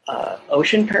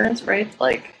ocean currents, right?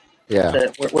 Like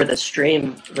where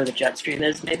the jet stream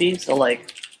is, maybe. So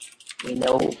like we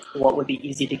know what would be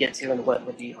easy to get to and what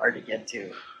would be hard to get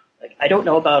to. Like I don't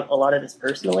know about a lot of this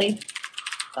personally,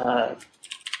 but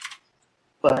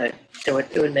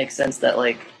it would make sense that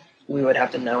like we would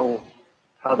have to know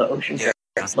how the ocean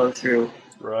currents flow through.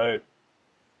 Right.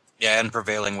 Yeah, and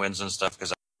prevailing winds and stuff,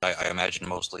 because I imagine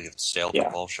mostly it's sail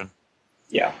propulsion.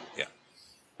 Yeah. Yeah.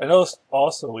 I noticed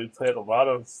also we played a lot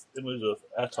of images of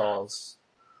atolls.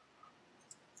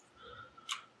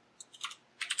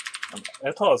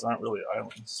 Atolls aren't really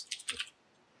islands.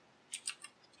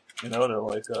 You know, they're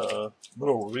like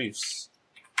little reefs.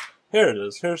 Here it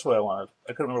is. Here's what I wanted.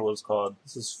 I couldn't remember what it's called.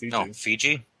 This is Fiji. No,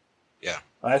 Fiji? Yeah.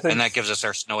 And that gives us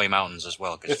our snowy mountains as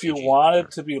well. If you wanted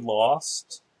to be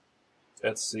lost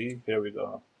at sea, here we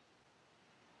go.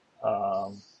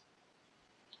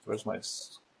 Where's my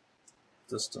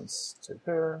distance? Take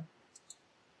care.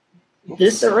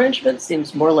 This arrangement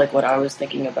seems more like what I was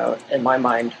thinking about in my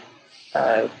mind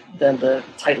than the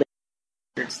tightly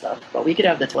clustered stuff. But we could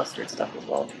have the clustered stuff as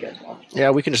well if you guys want. Yeah,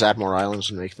 we can just add more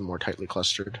islands and make them more tightly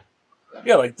clustered.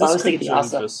 Yeah, like this. I was thinking I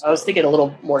was thinking a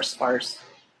little more sparse,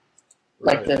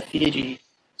 like the Fiji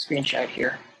screenshot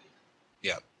here.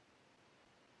 Yeah.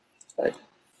 But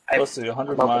let's see,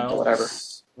 100 miles. Whatever.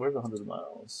 Where's 100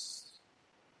 miles?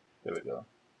 There we go.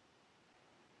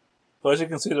 So as you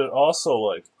can see, they're also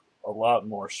like a lot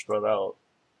more spread out.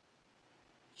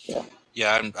 Yeah.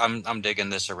 Yeah, I'm digging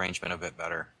this arrangement a bit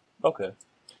better. Okay.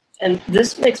 And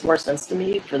this makes more sense to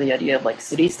me for the idea of like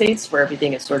city-states where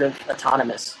everything is sort of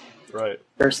autonomous. Right.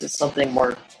 Versus something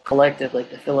more collective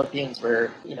like the Philippines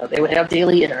where, you know, they would have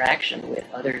daily interaction with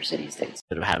other city-states.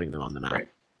 Instead of having them on the map. Right.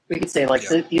 We could say like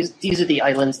these are the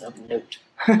islands of note.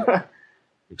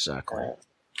 Exactly.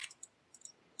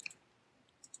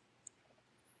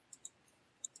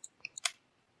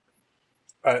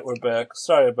 Alright, we're back.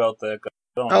 Sorry about that.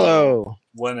 I don't know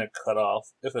when it cut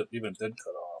off, if it even did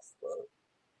cut off. But...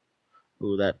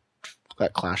 Ooh,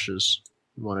 that clashes.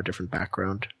 You want a different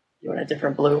background. You want a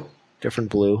different blue?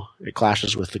 Different blue. It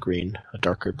clashes with the green, a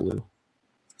darker blue.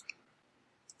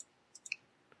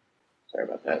 Sorry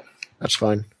about that. That's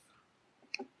fine.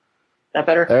 That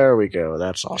better? There we go.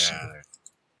 That's awesome. Yeah.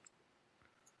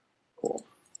 Cool.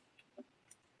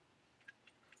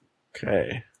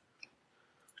 Okay.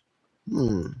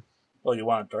 Oh, you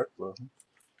want a dark blue?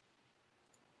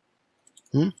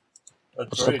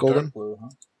 What's that, golden? Dark blue, huh?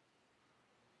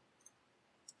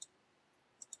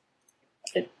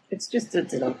 It's just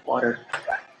enough water.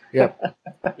 Yeah.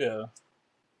 Yeah.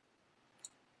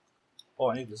 Oh,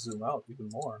 I need to zoom out even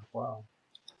more. Wow.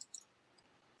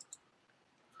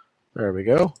 There we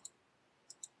go.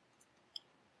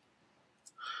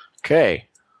 Okay.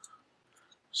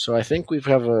 So I think we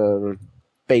have a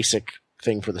basic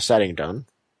thing for the setting done.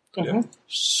 Mm-hmm.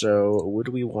 So would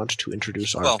we want to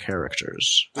introduce our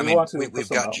characters? I mean, we've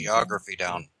got geography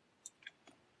down.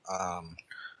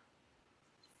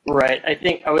 Right. I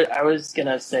think I was going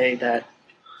to say that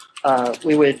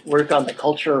we would work on the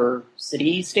culture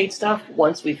city-state stuff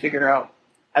once we figure out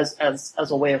as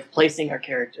a way of placing our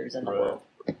characters in the world.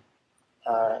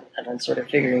 And then sort of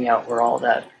figuring out how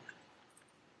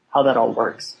that all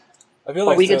works. I feel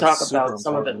like we can talk about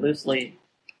some of it loosely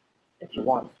if you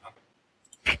want.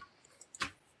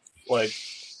 Like,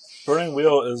 Burning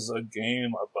Wheel is a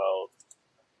game about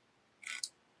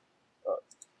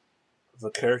the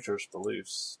character's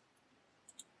beliefs.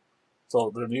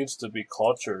 So there needs to be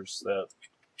cultures that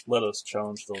let us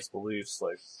challenge those beliefs.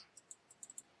 Like,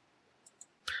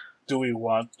 do we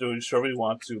want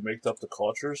to make up the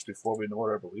cultures before we know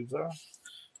what our beliefs are?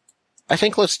 I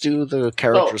think let's do the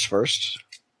characters first.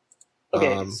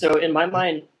 Okay, so in my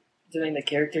mind, doing the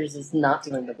characters is not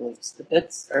doing the beliefs. The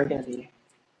bits are going to be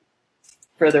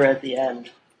further at the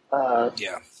end.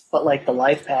 Yeah. But like the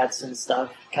life paths and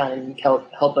stuff kind of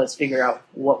help us figure out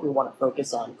what we want to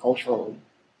focus on culturally.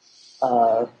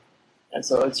 And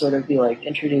so it'd sort of be like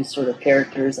introduce sort of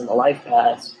characters and the life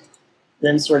paths,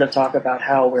 then sort of talk about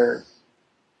how we're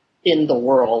in the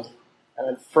world, and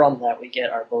then from that we get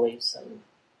our beliefs and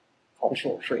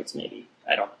cultural traits maybe.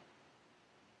 I don't know.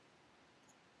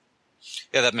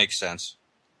 Yeah, that makes sense.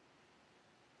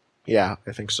 Yeah,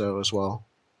 I think so as well.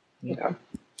 Okay.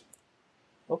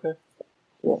 Okay.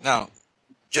 Cool. Now,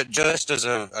 just as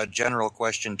a general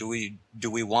question, do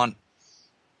we want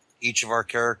each of our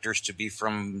characters to be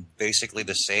from basically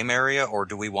the same area, or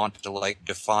do we want to like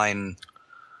define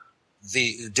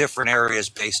the different areas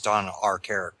based on our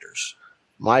characters?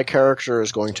 My character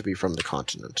is going to be from the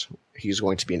continent. He's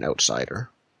going to be an outsider.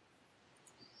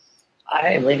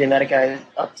 I'm leaving that guy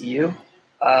up to you.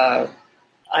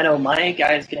 I know my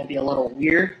guy is going to be a little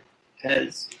weird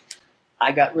because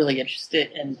I got really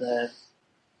interested in the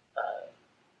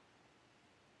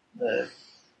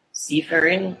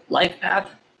seafaring life path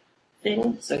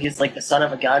thing. So he's like the son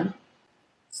of a gun.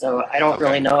 So I don't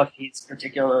really know if he's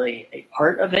particularly a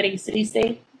part of any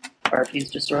city-state, or if he's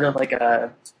just sort of like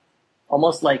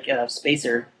almost like a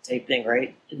spacer type thing,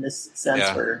 right? In this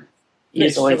sense, where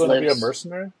he's always going lives. To be a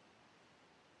mercenary.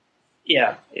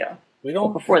 Yeah. We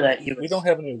don't. But before that, we don't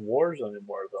have any wars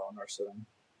anymore, though, in our setting,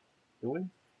 do we?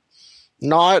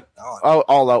 Not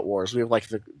all-out wars. We have like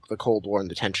the Cold War and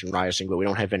the tension rising, but we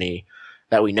don't have any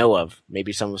that we know of.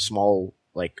 Maybe some small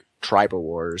like tribal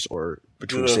wars or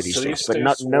between city-states, but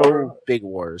no big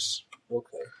wars.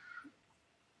 Okay.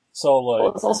 So like,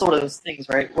 well, it's also one of those things,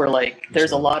 right? Where like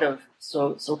there's a lot of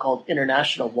so-called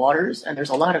international waters, and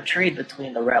there's a lot of trade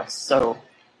between the routes. So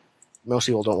most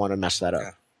people don't want to mess that up.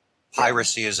 Yeah.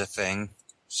 Piracy is a thing.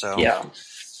 So yeah,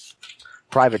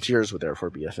 privateers would therefore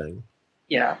be a thing.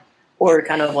 Yeah, or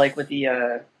kind of like with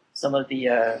the some of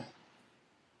the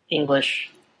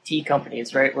English tea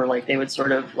companies, right? Where like they would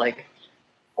sort of like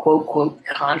quote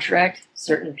contract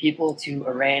certain people to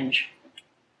arrange,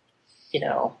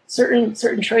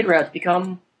 certain trade routes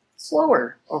become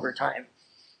slower over time.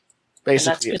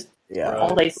 Basically, and that's just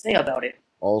all they say about it.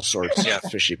 All sorts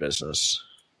of fishy business.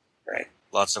 Right.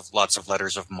 Lots of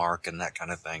letters of marque and that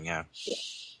kind of thing. Yeah.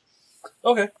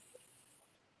 Okay.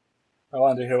 I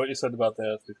wanted to hear what you said about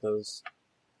that because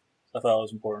I thought it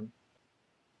was important.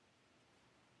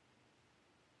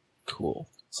 Cool.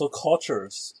 So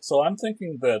cultures. So I'm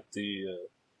thinking that the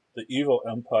evil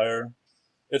empire.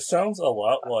 It sounds a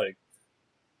lot like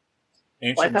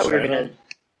ancient China. I thought we were China. going to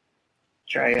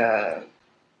try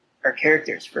our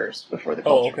characters first before the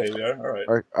culture. Oh, okay, we are?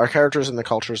 All right. Our characters and the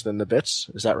cultures, then the bits.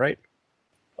 Is that right?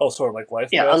 Oh, sort of like life.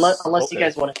 Yeah, unless you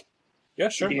guys want to. Yeah,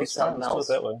 sure. Do Let's do it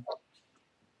that way.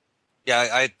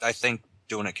 Yeah, I think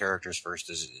doing it characters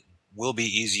first will be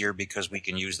easier because we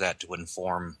can use that to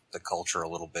inform the culture a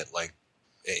little bit. Like,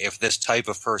 if this type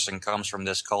of person comes from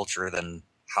this culture, then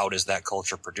how does that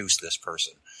culture produce this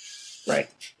person? Right.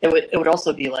 It would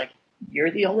also be like,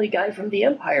 you're the only guy from the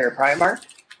Empire, Primarch.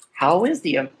 How is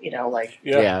the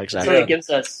Yeah, exactly. So it gives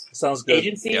us sounds good.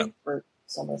 agency for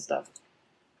some of the stuff.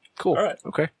 Cool. All right.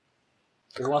 Okay.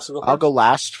 I'll go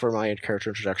last for my character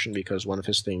introduction because one of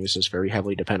his things is very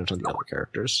heavily dependent on the other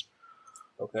characters.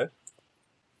 Okay.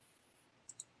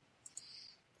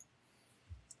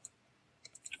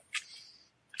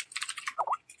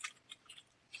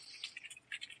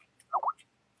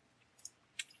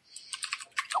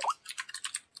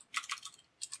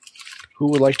 Who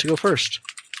would like to go first?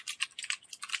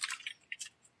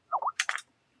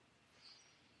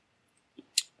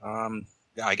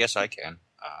 Yeah, I guess I can.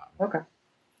 Okay.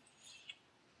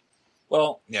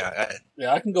 Well,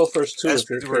 I can go first too if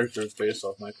your character is based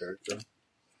off my character.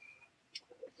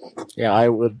 Yeah, I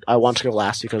want to go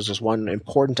last because there's one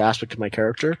important aspect of my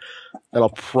character that'll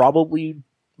probably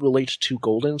relate to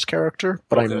Golden's character,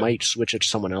 but I might switch it to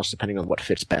someone else depending on what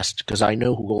fits best because I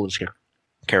know who Golden's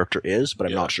character is, but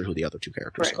I'm not sure who the other two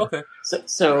characters are. Okay.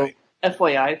 So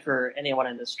FYI for anyone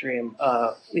in the stream,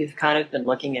 we've kind of been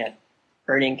looking at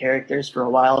burning characters for a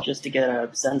while just to get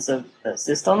a sense of the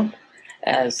system,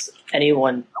 as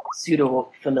anyone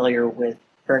pseudo familiar with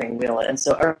Burning Wheel. And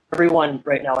so everyone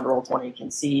right now in Roll20 can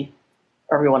see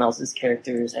everyone else's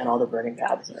characters and all the burning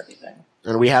paths and everything.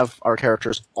 And we have our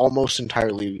characters almost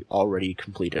entirely already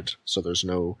completed, so there's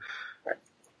no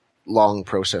long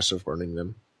process of burning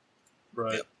them.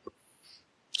 Right. Yep.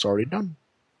 It's already done.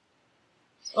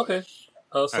 Okay.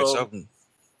 So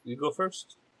you go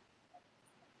first.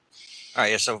 All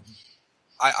right. Yeah. So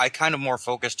I kind of more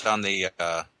focused on the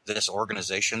this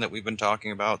organization that we've been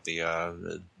talking about,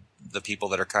 the people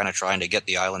that are kind of trying to get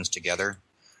the islands together,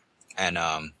 and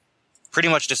pretty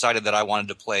much decided that I wanted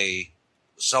to play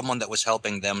someone that was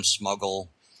helping them smuggle,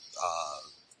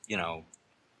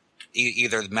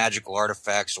 either magical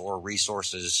artifacts or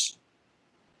resources,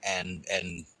 and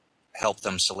help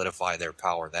them solidify their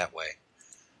power that way.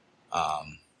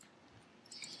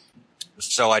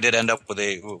 So I did end up with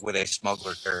a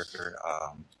smuggler character.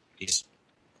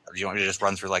 Do you want me to just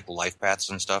run through like the life paths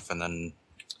and stuff, and then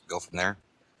go from there?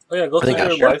 Oh yeah, go through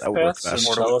your life paths and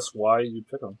best. tell us why you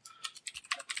pick them.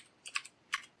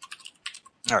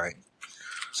 All right.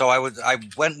 So I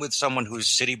went with someone who's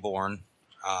city born,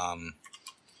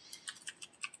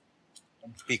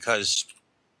 because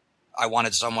I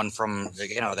wanted someone from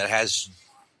that has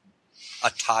a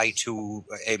tie to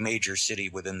a major city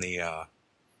within the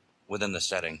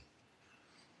setting.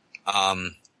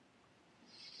 I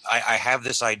have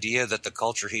this idea that the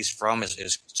culture he's from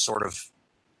is sort of,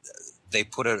 they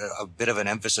put a bit of an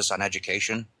emphasis on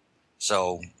education,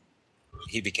 so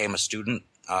he became a student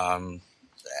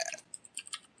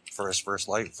for his first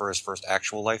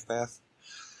actual life path.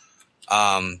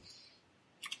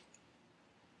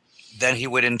 Then he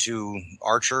went into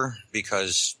Archer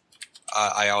because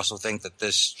I also think that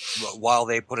this, while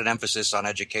they put an emphasis on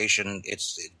education,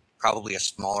 it's probably a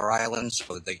smaller island,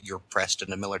 so that you're pressed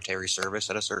into military service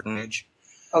at a certain age.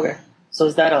 Okay. So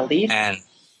is that a lead? And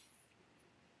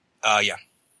yeah.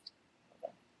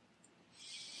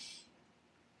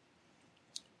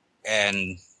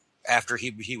 And after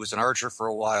he was an archer for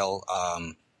a while,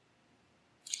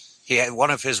 he had one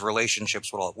of his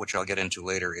relationships, which I'll get into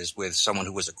later, is with someone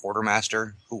who was a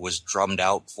quartermaster who was drummed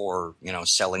out for,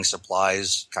 selling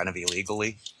supplies kind of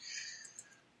illegally.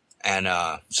 And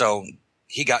so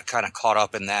he got kind of caught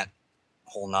up in that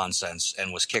whole nonsense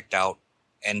and was kicked out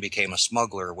and became a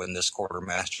smuggler when this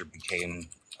quartermaster became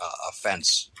a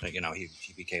fence.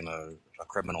 He became a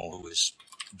criminal who was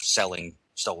selling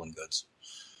stolen goods.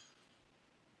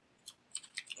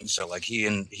 And so like he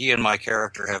and my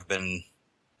character have been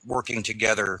working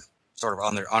together sort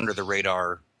of under the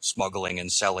radar, smuggling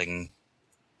and selling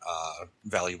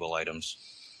valuable items.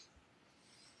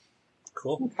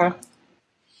 Cool. Okay.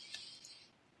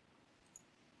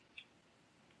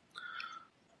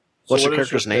 What's your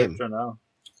character's name? Now?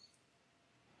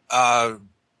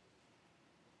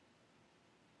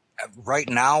 Right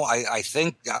now, I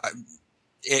think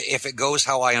if it goes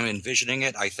how I am envisioning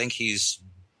it, I think he's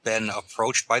been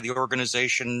approached by the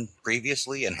organization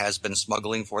previously and has been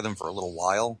smuggling for them for a little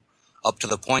while, up to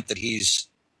the point that he's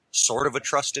sort of a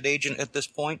trusted agent at this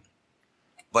point,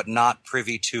 but not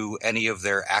privy to any of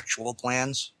their actual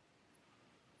plans.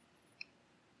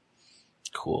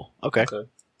 Cool. Okay.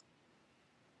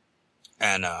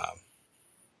 And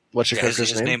what's your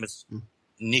character's his name is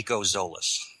Nico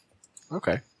Zolas.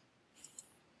 Okay.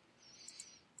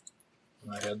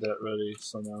 I had that ready,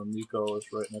 so now Nico is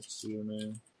right next to your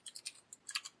name.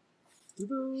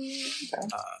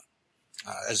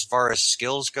 As far as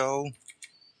skills go,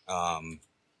 I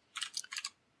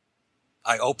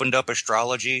opened up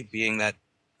astrology, being that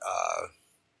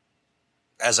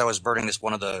as I was burning this,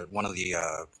 one of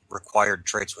the required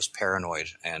traits was paranoid,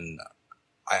 and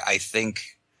I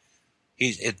think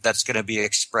that's going to be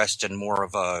expressed in more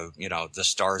of a, the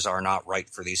stars are not right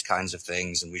for these kinds of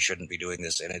things, and we shouldn't be doing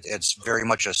this, and it's very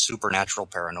much a supernatural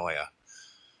paranoia.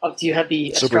 Oh, do you have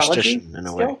the astrology superstition in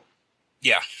a way?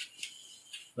 Yeah.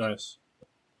 Nice.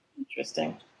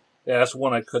 Interesting. Yeah, that's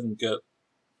one I couldn't get.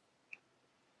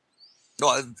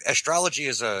 Well, astrology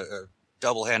is a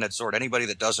double-handed sword. Anybody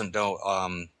that doesn't know,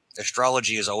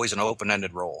 astrology is always an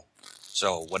open-ended roll.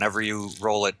 So whenever you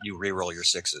roll it, you re-roll your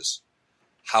sixes.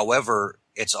 However,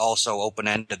 it's also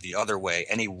open-ended the other way.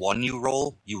 Any one you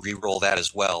roll, you re-roll that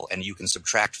as well, and you can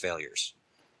subtract failures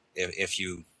if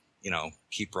you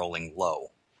keep rolling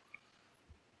low.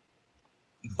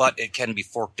 But it can be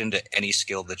forked into any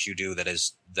skill that you do that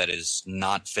is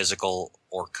not physical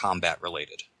or combat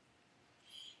related.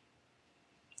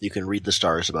 You can read the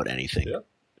stars about anything. Yep.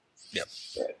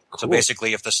 Cool. So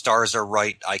basically, if the stars are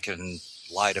right, I can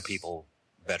lie to people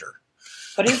better.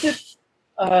 But is it?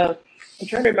 I'm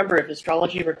trying to remember if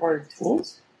astrology required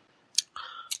tools.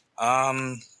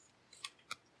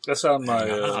 That's on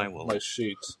my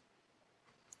sheet.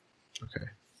 Okay.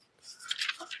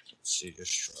 Let's see,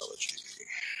 astrology.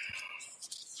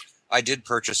 I did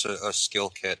purchase a skill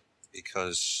kit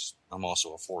because I'm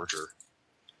also a forger.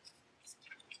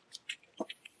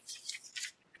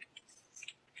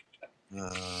 Where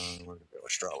did it go?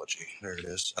 Astrology. There it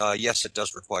is. Yes, it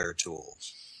does require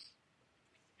tools.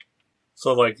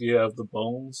 So, like, you have the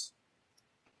bones?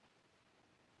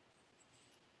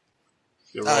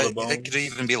 You roll the bones? It could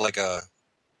even be like a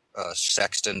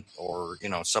sextant, or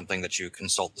something that you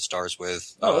consult the stars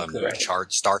with. Okay.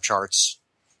 Star charts,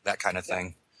 that kind of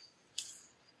thing.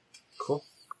 Cool.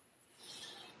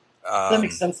 That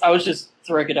makes sense. I was just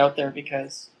throwing it out there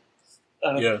because.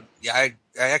 Yeah. I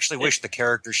actually wish the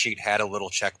character sheet had a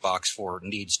little checkbox for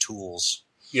needs tools.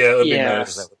 Yeah, that'd be Yeah.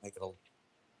 nice. That would make it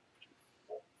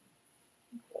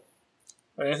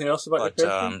Anything else about your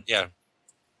character? yeah.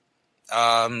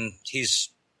 He's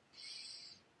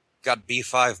got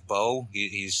B5 bow.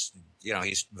 He's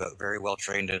very well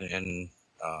trained in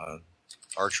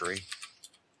archery.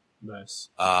 Nice.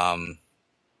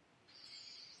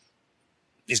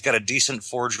 He's got a decent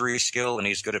forgery skill, and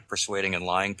he's good at persuading and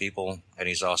lying people, and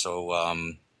he's also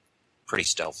pretty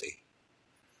stealthy.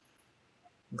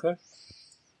 Okay.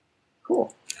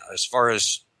 Cool. As far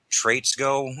as traits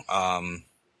go, I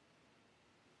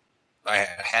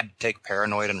had to take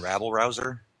Paranoid and Rabble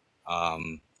Rouser.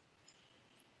 And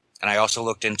I also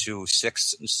looked into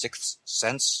Sixth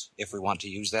Sense, if we want to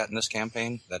use that in this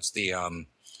campaign. That's the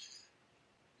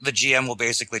GM will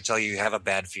basically tell you have a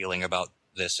bad feeling about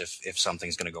this if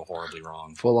something's going to go horribly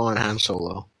wrong. Full on Han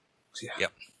Solo. Yeah.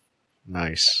 Yep.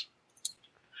 Nice.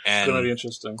 And it's going to be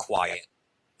interesting. Quiet.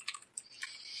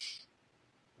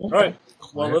 All right.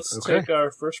 Well, let's take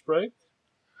our first break.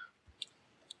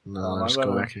 Now let's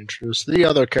go back and introduce the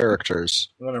other characters.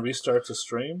 I'm going to restart the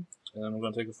stream, and we're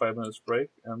going to take a 5 minutes break,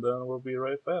 and then we'll be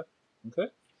right back. Okay?